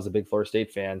brother-in-law is a big Florida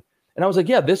State fan. And I was like,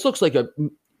 yeah, this looks like a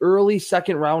early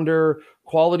second rounder,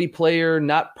 quality player,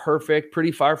 not perfect,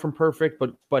 pretty far from perfect,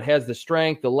 but has the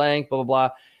strength, the length, blah, blah,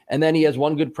 blah. And then he has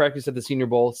one good practice at the Senior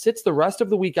Bowl, sits the rest of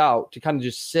the week out to kind of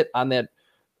just sit on that,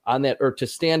 or to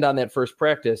stand on that first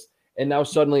practice. And now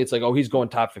suddenly it's like, oh, he's going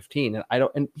top 15.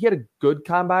 And he had a good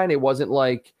combine. It wasn't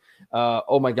like,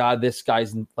 oh my God, this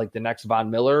guy's like the next Von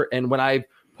Miller. And when I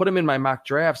put him in my mock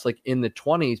drafts, like in the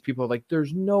 20s, people are like,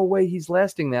 there's no way he's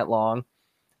lasting that long.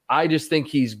 I just think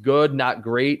he's good, not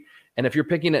great. And if you're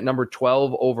picking at number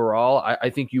 12 overall, I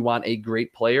think you want a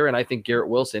great player. And I think Garrett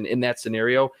Wilson in that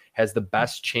scenario has the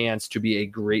best chance to be a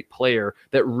great player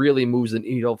that really moves the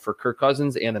needle for Kirk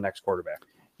Cousins and the next quarterback.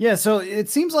 Yeah, so it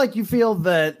seems like you feel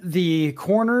that the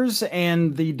corners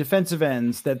and the defensive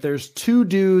ends, that there's 2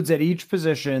 dudes at each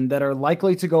position that are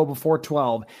likely to go before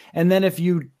 12. And then if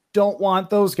you don't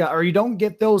want those guys or you don't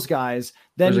get those guys,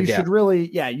 then you should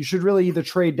really either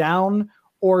trade down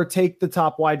or take the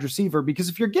top wide receiver. Because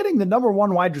if you're getting the number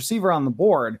 1 wide receiver on the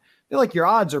board, I feel like your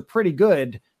odds are pretty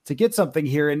good to get something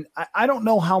here. And I don't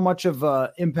know how much of an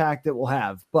impact it will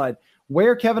have, but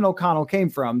where Kevin O'Connell came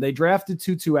from, they drafted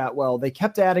Tutu Atwell. They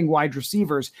kept adding wide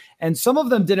receivers, and some of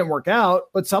them didn't work out,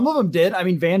 but some of them did. I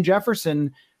mean, Van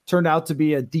Jefferson turned out to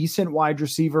be a decent wide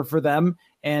receiver for them,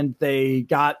 and they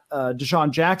got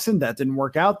Deshaun Jackson. That didn't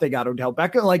work out. They got Odell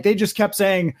Beckham. Like, they just kept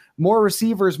saying more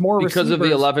receivers, because of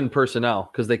the 11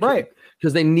 personnel, because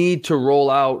they need to roll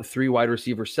out 3 wide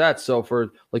receiver sets. So for,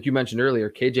 like you mentioned earlier,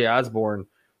 KJ Osborne,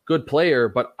 good player,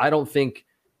 but I don't think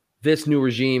this new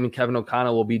regime, Kevin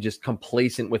O'Connell, will be just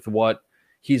complacent with what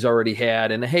he's already had.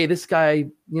 And hey, this guy,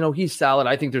 he's solid.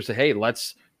 I think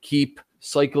let's keep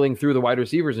cycling through the wide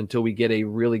receivers until we get a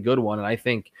really good one. And I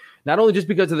think not only just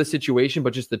because of the situation,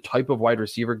 but just the type of wide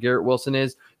receiver Garrett Wilson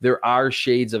is, there are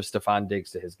shades of Stephon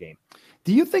Diggs to his game.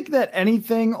 Do you think that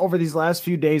anything over these last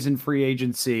few days in free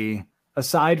agency,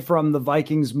 aside from the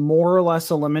Vikings more or less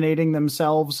eliminating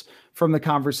themselves from the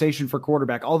conversation for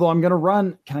quarterback, although I'm going to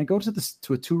run, can I go to a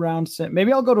 2-round?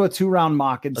 Maybe I'll go to a 2-round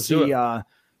mock and see. Let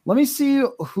me see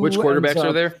which quarterbacks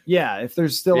are there. Yeah. If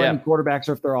there's still any quarterbacks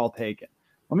or if they're all taken.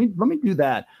 Let me do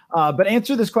that. But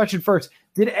answer this question first.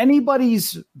 Did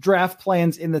anybody's draft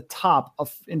plans in the top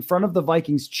in front of the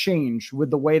Vikings change with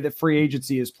the way that free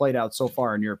agency has played out so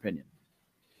far, in your opinion?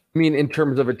 I mean, in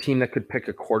terms of a team that could pick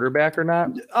a quarterback or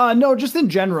not? No, just in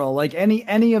general, like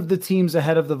any of the teams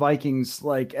ahead of the Vikings,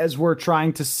 like as we're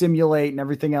trying to simulate and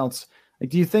everything else. Like,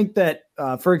 do you think that,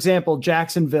 for example,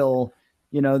 Jacksonville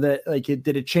that like did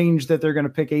it change that they're going to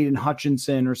pick Aiden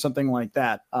Hutchinson or something like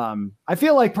that? I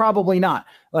feel like probably not.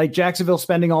 Like Jacksonville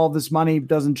spending all this money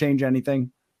doesn't change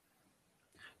anything.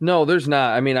 No, there's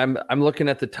not. I mean, I'm looking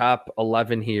at the top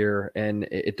 11 here, and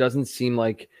it doesn't seem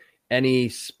like any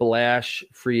splash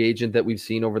free agent that we've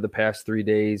seen over the past 3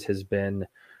 days has been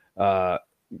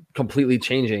completely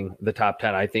changing the top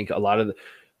 10. I think a lot of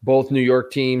both New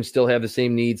York teams still have the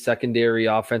same needs, secondary,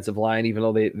 offensive line, even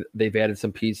though they've added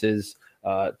some pieces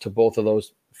to both of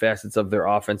those facets of their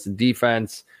offense and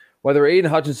defense. Whether Aiden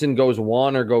Hutchinson goes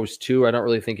 1 or goes 2, I don't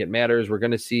really think it matters. We're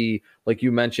going to see, like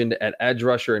you mentioned, at edge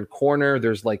rusher and corner,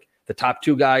 there's like the top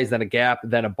 2 guys, then a gap,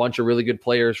 then a bunch of really good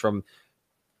players from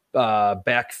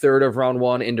back third of round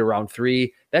 1 into round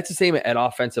 3. That's the same at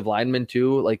offensive linemen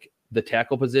too. Like the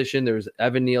tackle position, there's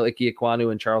Evan Neal, Ike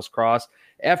Ekwonu, and Charles Cross.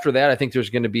 After that, I think there's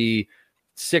going to be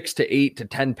 6 to 8 to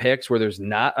 10 picks where there's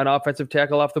not an offensive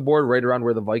tackle off the board, right around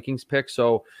where the Vikings pick.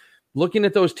 So looking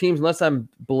at those teams, unless I'm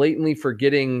blatantly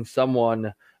forgetting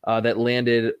someone that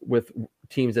landed with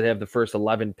teams that have the first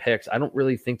 11 picks, I don't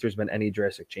really think there's been any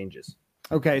drastic changes.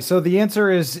 Okay, so the answer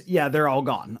is, yeah, they're all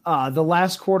gone. The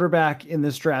last quarterback in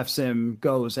this draft sim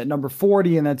goes at number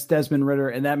 40, and that's Desmond Ridder,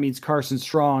 and that means Carson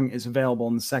Strong is available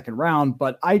in the second round.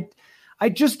 But I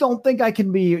just don't think I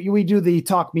can be, we do the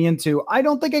talk me into, I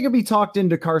don't think I can be talked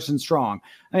into Carson Strong.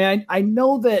 I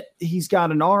know that he's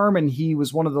got an arm and he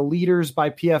was one of the leaders by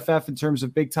PFF in terms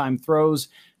of big time throws.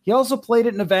 He also played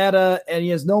at Nevada and he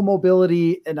has no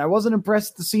mobility, and I wasn't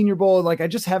impressed at the Senior Bowl. Like I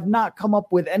just have not come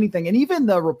up with anything. And even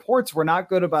the reports were not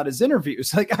good about his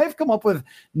interviews. Like I've come up with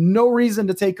no reason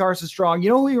to take Carson Strong. You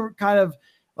know who he kind of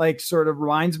like sort of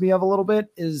reminds me of a little bit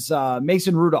is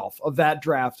Mason Rudolph of that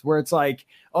draft, where it's like,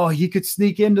 oh, he could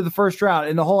sneak into the first round,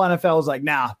 and the whole NFL is like,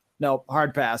 nah, no,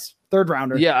 hard pass, third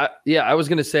rounder. Yeah. I was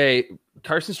going to say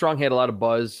Carson Strong had a lot of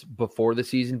buzz before the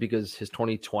season because his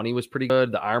 2020 was pretty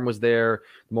good. The arm was there.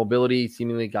 The mobility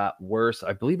seemingly got worse.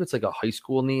 I believe it's like a high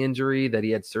school knee injury that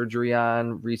he had surgery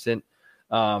on recent.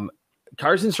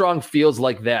 Carson Strong feels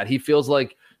like that. He feels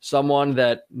like someone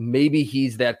that maybe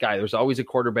he's that guy. There's always a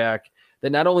quarterback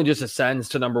that not only just ascends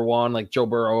to number 1, like Joe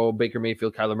Burrow, Baker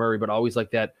Mayfield, Kyler Murray, but always like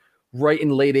that right in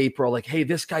late April, like, hey,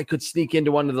 this guy could sneak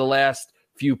into one of the last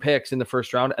few picks in the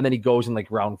first round, and then he goes in like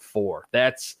round 4.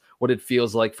 That's what it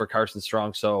feels like for Carson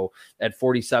Strong. So at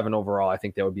 47 overall, I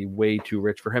think that would be way too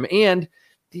rich for him. And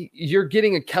you're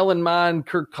getting a Kellen Mond,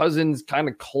 Kirk Cousins kind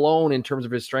of clone in terms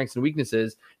of his strengths and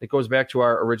weaknesses. It goes back to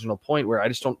our original point where I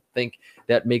just don't think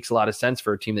that makes a lot of sense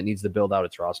for a team that needs to build out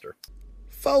its roster.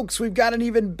 Folks, we've got an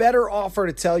even better offer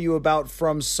to tell you about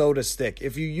from SodaStick.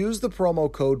 If you use the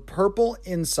promo code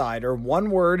PurpleInsider, one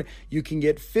word, you can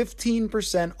get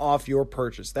 15% off your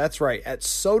purchase. That's right, at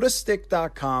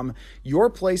sodastick.com, your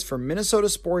place for Minnesota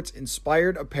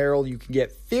sports-inspired apparel. You can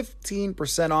get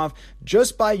 15% off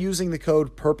just by using the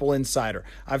code PurpleInsider.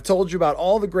 I've told you about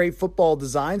all the great football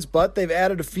designs, but they've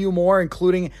added a few more,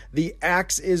 including the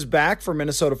Axe is Back for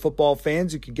Minnesota football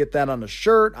fans. You can get that on a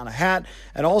shirt, on a hat,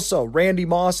 and also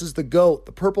Randy Moss is the GOAT,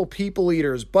 the Purple People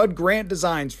Eaters, Bud Grant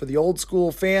designs for the old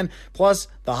school fan, plus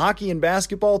the hockey and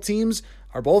basketball teams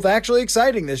are both actually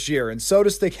exciting this year, and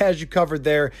SodaStick has you covered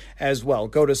there as well.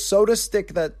 Go to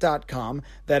sodastick.com,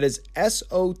 that is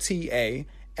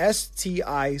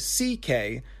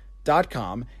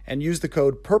SodaStick.com, and use the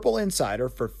code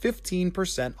PurpleInsider for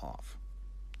 15% off.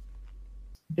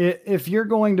 If you're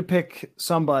going to pick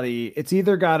somebody, it's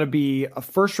either got to be a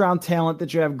first round talent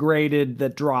that you have graded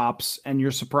that drops and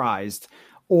you're surprised,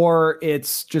 or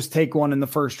it's just take one in the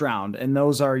first round. And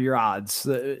those are your odds.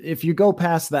 If you go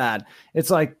past that, it's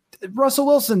like Russell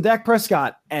Wilson, Dak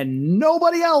Prescott, and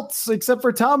nobody else except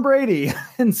for Tom Brady.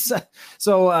 And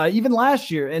so even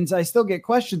last year, and I still get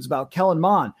questions about Kellen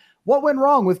Mond. What went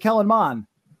wrong with Kellen Mond?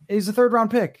 He's a third round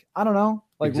pick. I don't know.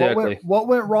 Like exactly. What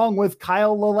went wrong with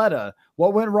Kyle Laletta?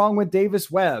 What went wrong with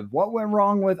Davis Webb? What went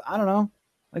wrong with, I don't know.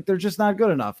 Like they're just not good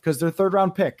enough because they're third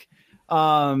round pick.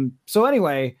 So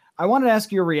anyway, I wanted to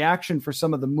ask your reaction for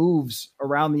some of the moves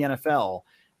around the NFL,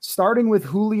 starting with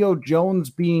Julio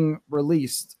Jones being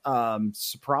released.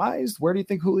 Surprised? Where do you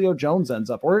think Julio Jones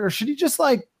ends up? Or should he just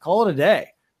like call it a day?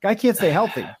 Guy can't stay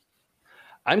healthy.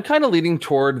 I'm kind of leaning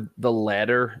toward the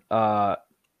latter.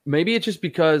 Maybe it's just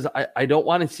because I don't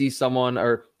want to see someone,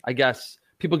 or I guess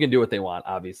people can do what they want,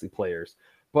 obviously players,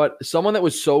 but someone that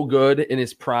was so good in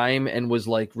his prime and was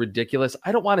like ridiculous.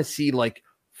 I don't want to see like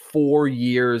 4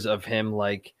 years of him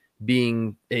like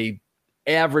being a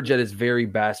average at his very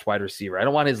best wide receiver. I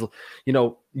don't want his,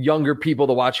 younger people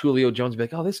to watch Julio Jones and be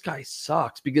like, oh, this guy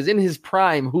sucks. Because in his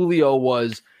prime, Julio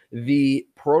was the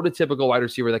prototypical wide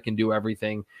receiver that can do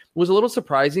everything. It was a little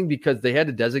surprising because they had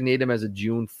to designate him as a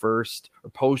June 1st or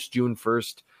post June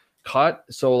 1st cut.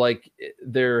 So like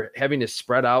they're having to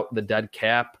spread out the dead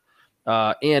cap.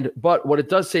 But what it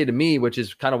does say to me, which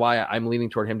is kind of why I'm leaning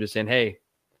toward him just saying, hey,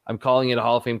 I'm calling it a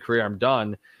Hall of Fame career. I'm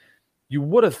done. You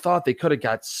would have thought they could have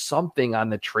got something on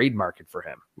the trade market for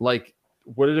him. Like,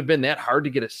 would it have been that hard to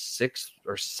get a 6th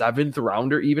or 7th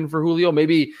rounder even for Julio?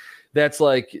 Maybe that's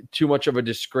like too much of a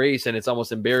disgrace, and it's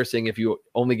almost embarrassing if you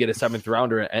only get a 7th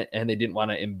rounder and they didn't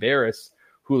want to embarrass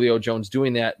Julio Jones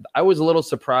doing that. I was a little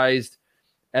surprised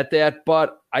at that,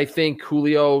 but I think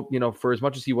Julio, for as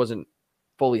much as he wasn't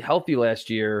fully healthy last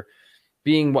year,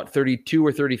 being 32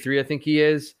 or 33, I think he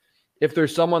is, if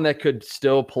there's someone that could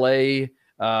still play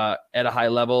at a high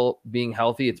level, being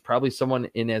healthy, it's probably someone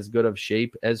in as good of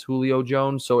shape as Julio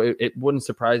Jones. So it wouldn't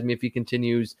surprise me if he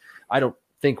continues. I don't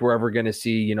think we're ever going to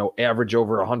see, average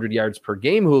over 100 yards per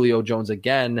game Julio Jones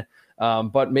again.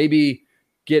 But maybe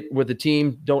get with the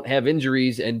team, don't have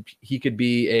injuries, and he could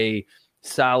be a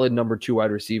solid number 2 wide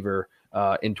receiver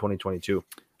in 2022.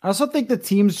 I also think the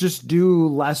teams just do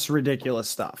less ridiculous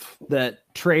stuff, that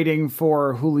trading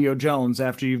for Julio Jones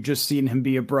after you've just seen him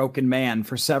be a broken man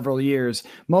for several years.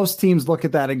 Most teams look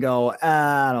at that and go,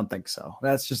 I don't think so.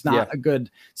 That's just not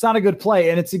it's not a good play.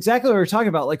 And it's exactly what we're talking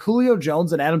about. Like Julio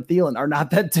Jones and Adam Thielen are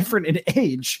not that different in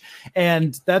age.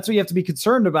 And that's what you have to be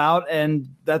concerned about. And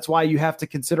that's why you have to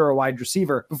consider a wide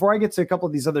receiver. Before I get to a couple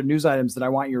of these other news items that I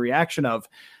want your reaction of,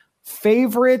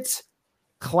 favorite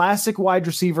classic wide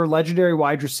receiver, legendary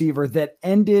wide receiver that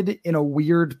ended in a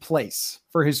weird place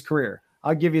for his career.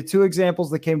 I'll give you 2 examples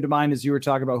that came to mind as you were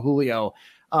talking about Julio.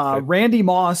 Randy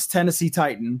Moss, Tennessee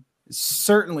Titan,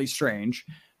 certainly strange.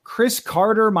 Chris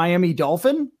Carter, Miami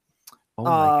Dolphin. Oh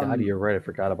my God, you're right. I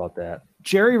forgot about that.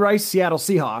 Jerry Rice, Seattle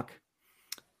Seahawk.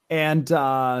 And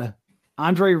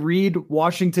Andre Reed,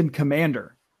 Washington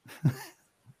Commander.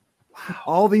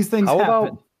 All these things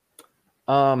happen.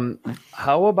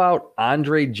 How about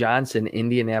Andre Johnson,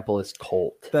 Indianapolis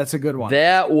Colt? That's a good one.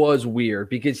 That was weird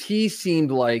because he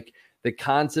seemed like the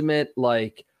consummate,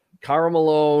 like Karl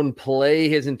Malone, play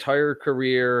his entire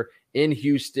career in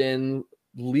Houston,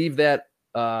 leave that,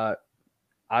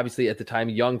 obviously at the time,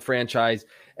 young franchise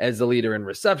as the leader in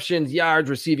receptions, yards,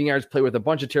 receiving yards, play with a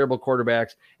bunch of terrible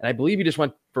quarterbacks. And I believe he just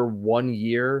went for 1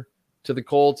 year to the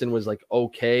Colts and was like,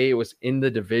 okay, it was in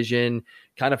the division,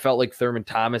 kind of felt like Thurman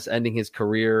Thomas ending his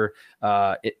career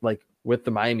like with the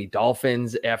Miami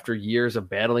Dolphins after years of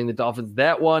battling the Dolphins.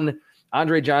 That one,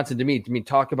 Andre Johnson, to me,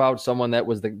 talk about someone that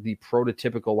was the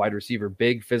prototypical wide receiver,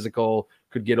 big, physical,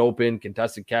 could get open,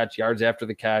 contested catch, yards after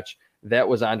the catch. That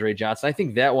was Andre Johnson. I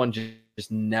think that one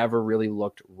just never really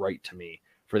looked right to me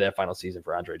for that final season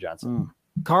for Andre Johnson.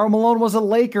 Karl Malone was a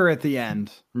Laker at the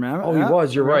end. Remember? Oh, he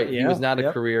was. You're right. He was not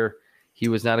a career. He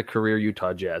was not a career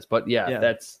Utah Jazz, but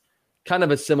that's kind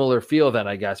of a similar feel then,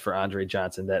 I guess, for Andre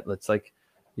Johnson, that it's like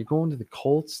you're going to the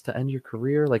Colts to end your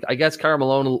career. Like, I guess Karl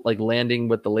Malone, like landing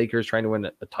with the Lakers, trying to win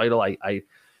a title.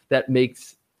 That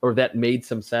made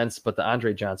some sense, but the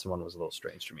Andre Johnson one was a little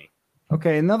strange to me.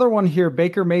 Okay. Another one here.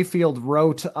 Baker Mayfield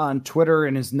wrote on Twitter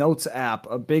in his notes app,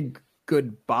 a big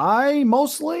goodbye,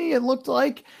 mostly it looked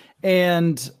like.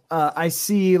 And I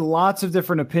see lots of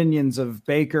different opinions of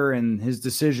Baker and his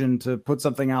decision to put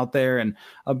something out there, and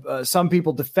some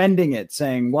people defending it,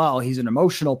 saying, well, he's an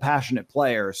emotional, passionate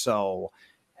player. So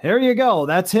there you go.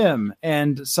 That's him.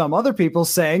 And some other people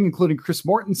saying, including Chris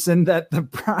Mortensen, that the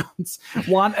Browns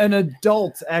want an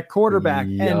adult at quarterback.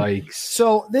 Yikes. And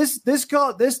so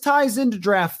this ties into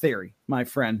draft theory, my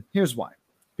friend. Here's why.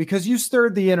 Because you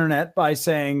stirred the internet by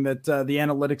saying that the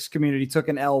analytics community took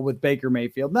an L with Baker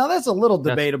Mayfield. Now, that's a little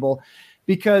debatable,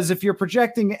 because if you're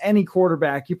projecting any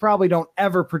quarterback, you probably don't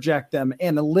ever project them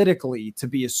analytically to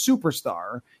be a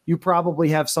superstar. You probably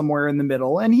have somewhere in the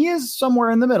middle, and he is somewhere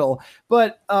in the middle.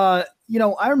 But, I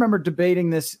remember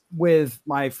debating this with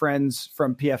my friends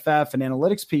from PFF and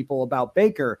analytics people about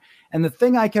Baker. And the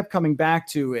thing I kept coming back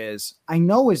to is, I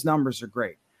know his numbers are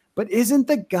great, but isn't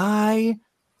the guy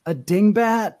a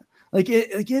dingbat?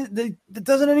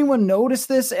 Doesn't anyone notice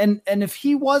this? And if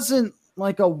he wasn't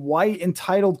like a white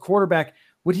entitled quarterback,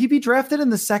 would he be drafted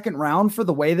in the 2nd round for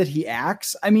the way that he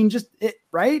acts? I mean,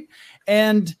 right?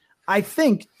 And I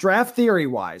think draft theory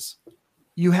wise,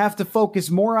 you have to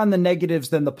focus more on the negatives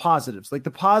than the positives. Like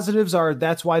the positives are,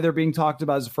 that's why they're being talked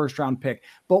about as a 1st round pick.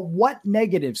 But what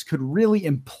negatives could really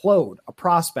implode a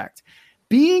prospect?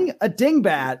 Being a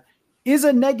dingbat is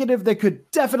a negative that could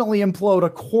definitely implode a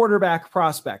quarterback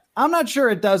prospect. I'm not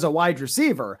sure it does a wide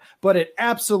receiver, but it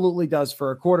absolutely does for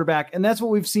a quarterback. And that's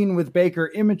what we've seen with Baker,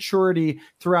 immaturity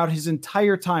throughout his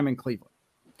entire time in Cleveland.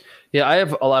 Yeah, I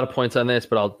have a lot of points on this,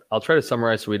 but I'll try to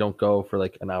summarize so we don't go for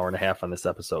like an hour and a half on this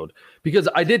episode. Because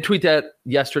I did tweet that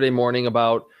yesterday morning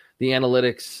about the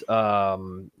analytics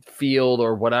field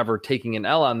or whatever taking an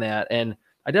L on that. And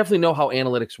I definitely know how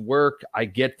analytics work. I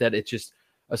get that it's just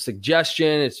a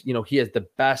suggestion. It's, he has the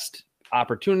best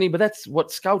opportunity, but that's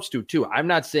what scouts do too. I'm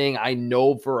not saying I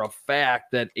know for a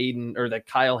fact that that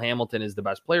Kyle Hamilton is the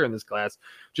best player in this class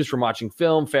just from watching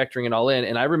film, factoring it all in.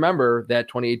 And I remember that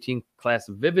 2018 class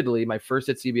vividly, my first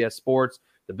at CBS Sports,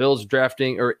 the Bills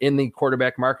drafting or in the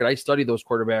quarterback market. I studied those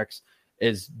quarterbacks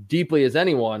as deeply as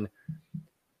anyone.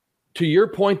 To your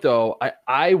point, though,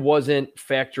 I wasn't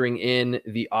factoring in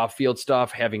the off-field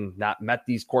stuff, having not met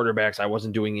these quarterbacks. I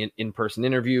wasn't doing in-person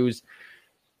interviews.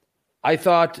 I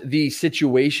thought the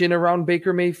situation around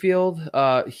Baker Mayfield,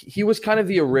 he was kind of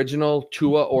the original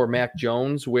Tua or Mac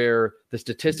Jones, where the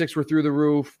statistics were through the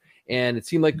roof and it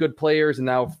seemed like good players. And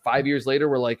now 5 years later,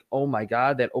 we're like, oh my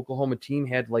God, that Oklahoma team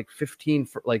had like 15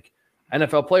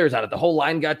 NFL players on it. The whole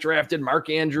line got drafted. Mark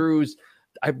Andrews.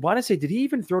 I want to say, did he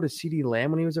even throw to CeeDee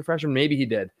Lamb when he was a freshman? Maybe he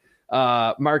did.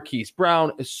 Marquise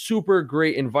Brown, a super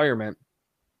great environment.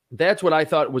 That's what I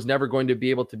thought was never going to be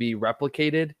able to be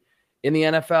replicated in the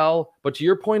NFL. But to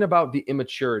your point about the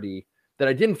immaturity that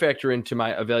I didn't factor into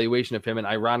my evaluation of him, and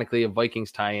ironically a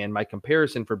Vikings tie-in, my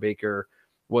comparison for Baker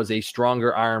was a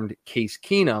stronger armed Case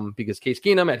Keenum, because Case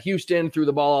Keenum at Houston threw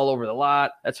the ball all over the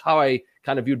lot. That's how I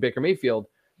kind of viewed Baker Mayfield.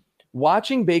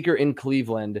 Watching Baker in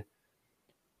Cleveland,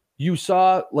 you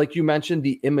saw, like you mentioned,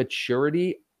 the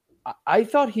immaturity. I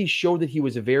thought he showed that he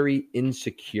was very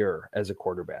insecure as a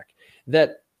quarterback,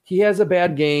 that he has a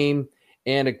bad game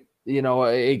and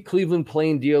a Cleveland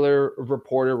Plain Dealer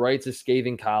reporter writes a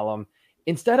scathing column.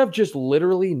 Instead of just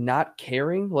literally not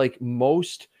caring like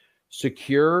most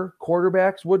secure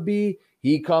quarterbacks would be,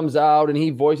 he comes out and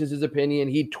he voices his opinion.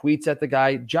 He tweets at the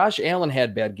guy. Josh Allen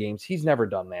had bad games. He's never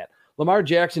done that. Lamar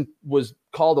Jackson was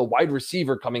called a wide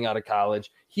receiver coming out of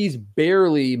college. He's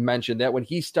barely mentioned that when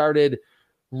he started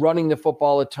running the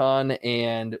football a ton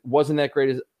and wasn't that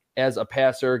great as a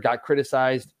passer, got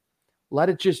criticized. Let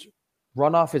it just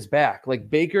run off his back. Like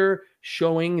Baker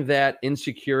showing that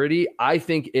insecurity, I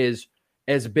think is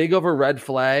as big of a red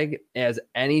flag as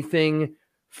anything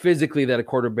physically that a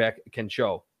quarterback can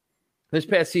show. This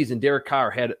past season, Derek Carr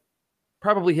had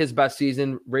probably his best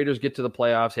season. Raiders get to the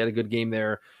playoffs, had a good game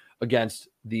there against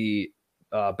the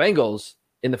Bengals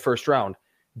in the first round.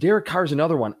 Derek Carr's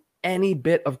another one. Any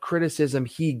bit of criticism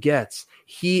he gets,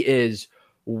 he is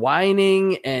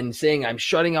whining and saying, I'm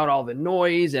shutting out all the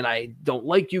noise and I don't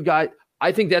like you guys.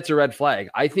 I think that's a red flag.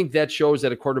 I think that shows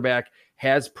that a quarterback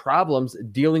has problems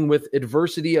dealing with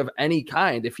adversity of any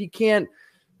kind. If he can't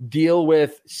deal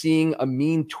with seeing a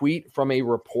mean tweet from a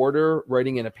reporter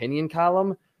writing an opinion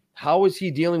column, how is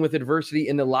he dealing with adversity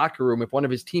in the locker room if one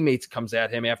of his teammates comes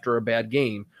at him after a bad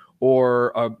game?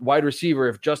 Or a wide receiver,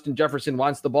 if Justin Jefferson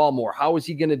wants the ball more, how is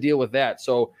he going to deal with that?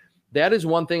 So that is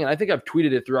one thing, and I think I've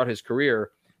tweeted it throughout his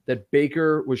career, that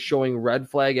Baker was showing red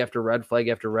flag after red flag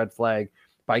after red flag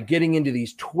by getting into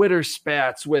these Twitter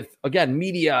spats with, again,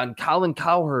 media and Colin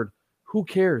Cowherd. Who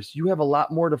cares? You have a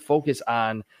lot more to focus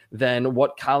on than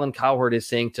what Colin Cowherd is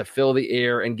saying to fill the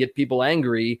air and get people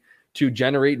angry to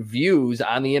generate views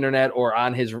on the internet or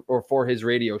on his or for his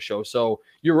radio show. So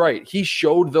you're right. He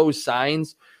showed those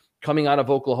signs coming out of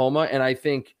Oklahoma. And I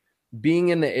think being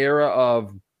in the era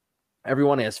of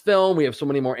everyone has film, we have so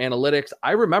many more analytics.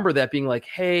 I remember that being like,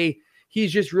 hey,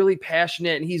 he's just really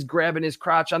passionate and he's grabbing his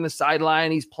crotch on the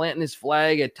sideline. He's planting his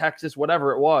flag at Texas,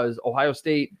 whatever it was, Ohio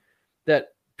State, that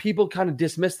people kind of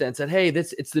dismissed that and said, hey,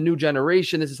 it's the new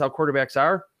generation. This is how quarterbacks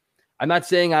are. I'm not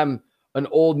saying I'm an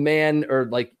old man or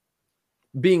like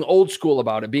being old school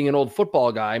about it, being an old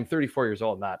football guy. I'm 34 years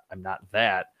old. I'm not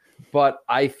that, but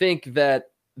I think that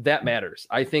matters.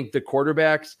 I think the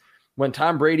quarterbacks, when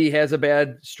Tom Brady has a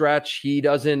bad stretch, he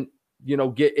doesn't,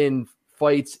 get in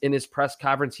fights in his press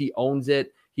conference. He owns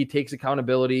it. He takes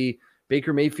accountability.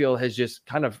 Baker Mayfield has just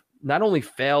kind of not only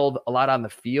failed a lot on the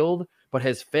field, but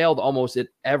has failed almost at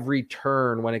every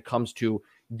turn when it comes to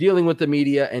dealing with the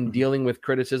media and dealing with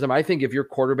criticism. I think if your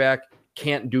quarterback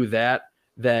can't do that,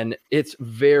 then it's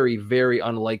very, very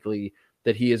unlikely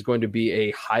that he is going to be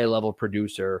a high-level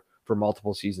producer for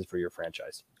multiple seasons for your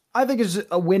franchise. I think it's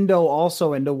a window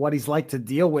also into what he's like to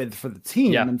deal with for the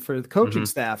team and for the coaching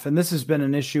staff. And this has been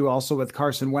an issue also with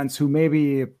Carson Wentz, who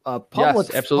maybe public.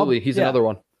 Yes, absolutely. He's another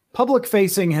one. Public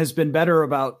facing has been better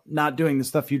about not doing the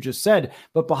stuff you just said,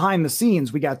 but behind the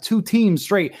scenes, we got two teams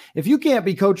straight. If you can't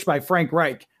be coached by Frank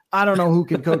Reich, I don't know who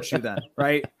can coach you then,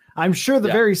 right? I'm sure the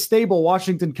very stable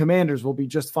Washington Commanders will be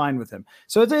just fine with him.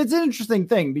 So it's an interesting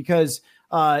thing because,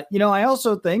 I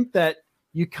also think that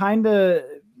you kind of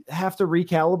have to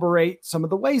recalibrate some of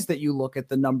the ways that you look at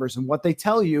the numbers and what they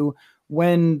tell you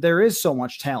when there is so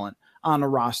much talent on a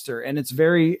roster. And it's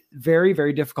very, very,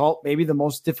 very difficult. Maybe the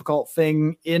most difficult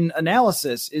thing in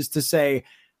analysis is to say,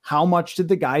 how much did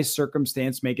the guy's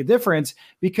circumstance make a difference?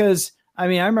 Because I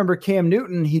mean, I remember Cam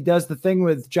Newton, he does the thing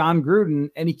with John Gruden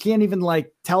and he can't even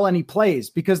like tell any plays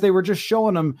because they were just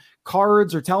showing him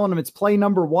cards or telling him it's play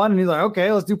number one. And he's like,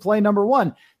 okay, let's do play number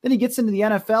one. Then he gets into the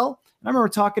NFL. And I remember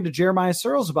talking to Jeremiah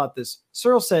Searles about this.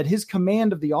 Searles said his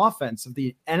command of the offense, of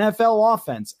the NFL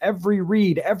offense, every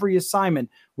read, every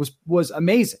assignment was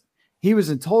amazing. He was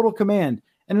in total command.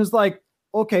 And it was like,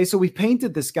 okay, so we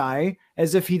painted this guy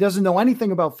as if he doesn't know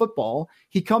anything about football.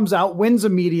 He comes out, wins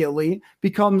immediately,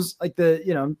 becomes like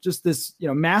just this,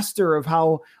 master of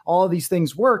how all of these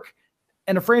things work.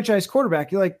 And a franchise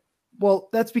quarterback, you're like, well,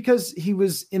 that's because he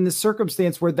was in the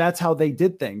circumstance where that's how they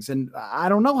did things. And I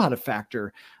don't know how to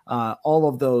factor all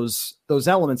of those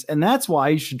elements. And that's why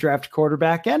you should draft a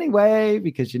quarterback anyway,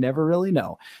 because you never really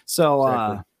know. So,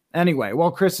 exactly. Anyway,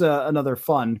 well, Chris, another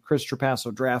fun Chris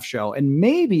Trapasso draft show. And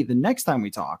maybe the next time we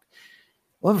talk,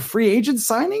 we'll have a free agent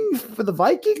signing for the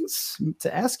Vikings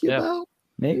to ask you about.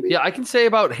 Maybe. Yeah, I can say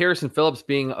about Harrison Phillips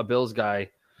being a Bills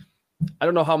guy. I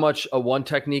don't know how much a one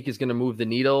technique is going to move the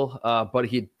needle, but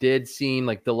he did seem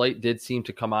like the light did seem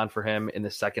to come on for him in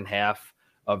the second half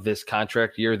of this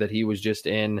contract year that he was just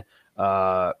in.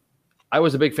 I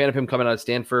was a big fan of him coming out of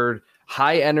Stanford.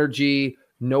 High energy,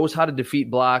 knows how to defeat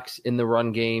blocks in the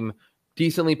run game,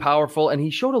 decently powerful, and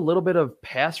he showed a little bit of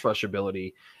pass rush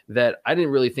ability that I didn't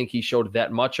really think he showed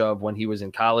that much of when he was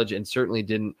in college and certainly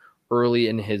didn't early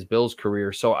in his Bills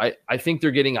career. So I think they're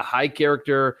getting a high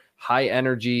character, high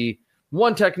energy,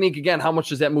 one technique. Again, how much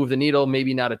does that move the needle?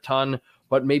 Maybe not a ton,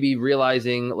 but maybe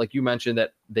realizing, like you mentioned,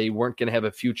 that they weren't going to have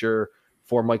a future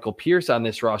for Michael Pierce on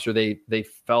this roster. They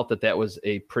felt that was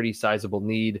a pretty sizable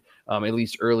need, at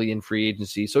least early in free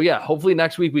agency. So yeah, hopefully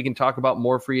next week we can talk about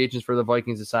more free agents for the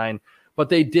Vikings to sign, but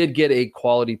they did get a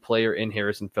quality player in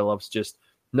Harrison Phillips. Just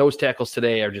nose tackles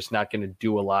today are just not going to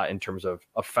do a lot in terms of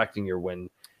affecting your win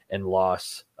and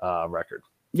loss record.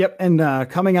 Yep. And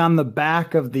coming on the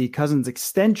back of the Cousins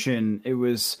extension, it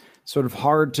was sort of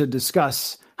hard to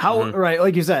discuss how, right,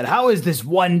 like you said, how is this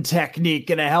one technique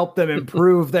going to help them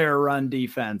improve their run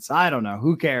defense? I don't know.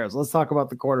 Who cares? Let's talk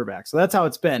about the quarterback. So that's how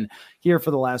it's been here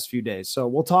for the last few days. So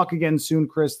we'll talk again soon,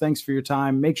 Chris. Thanks for your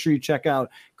time. Make sure you check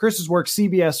out Chris's work,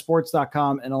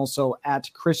 cbssports.com, and also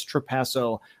at Chris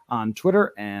Trapasso on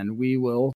Twitter. And we will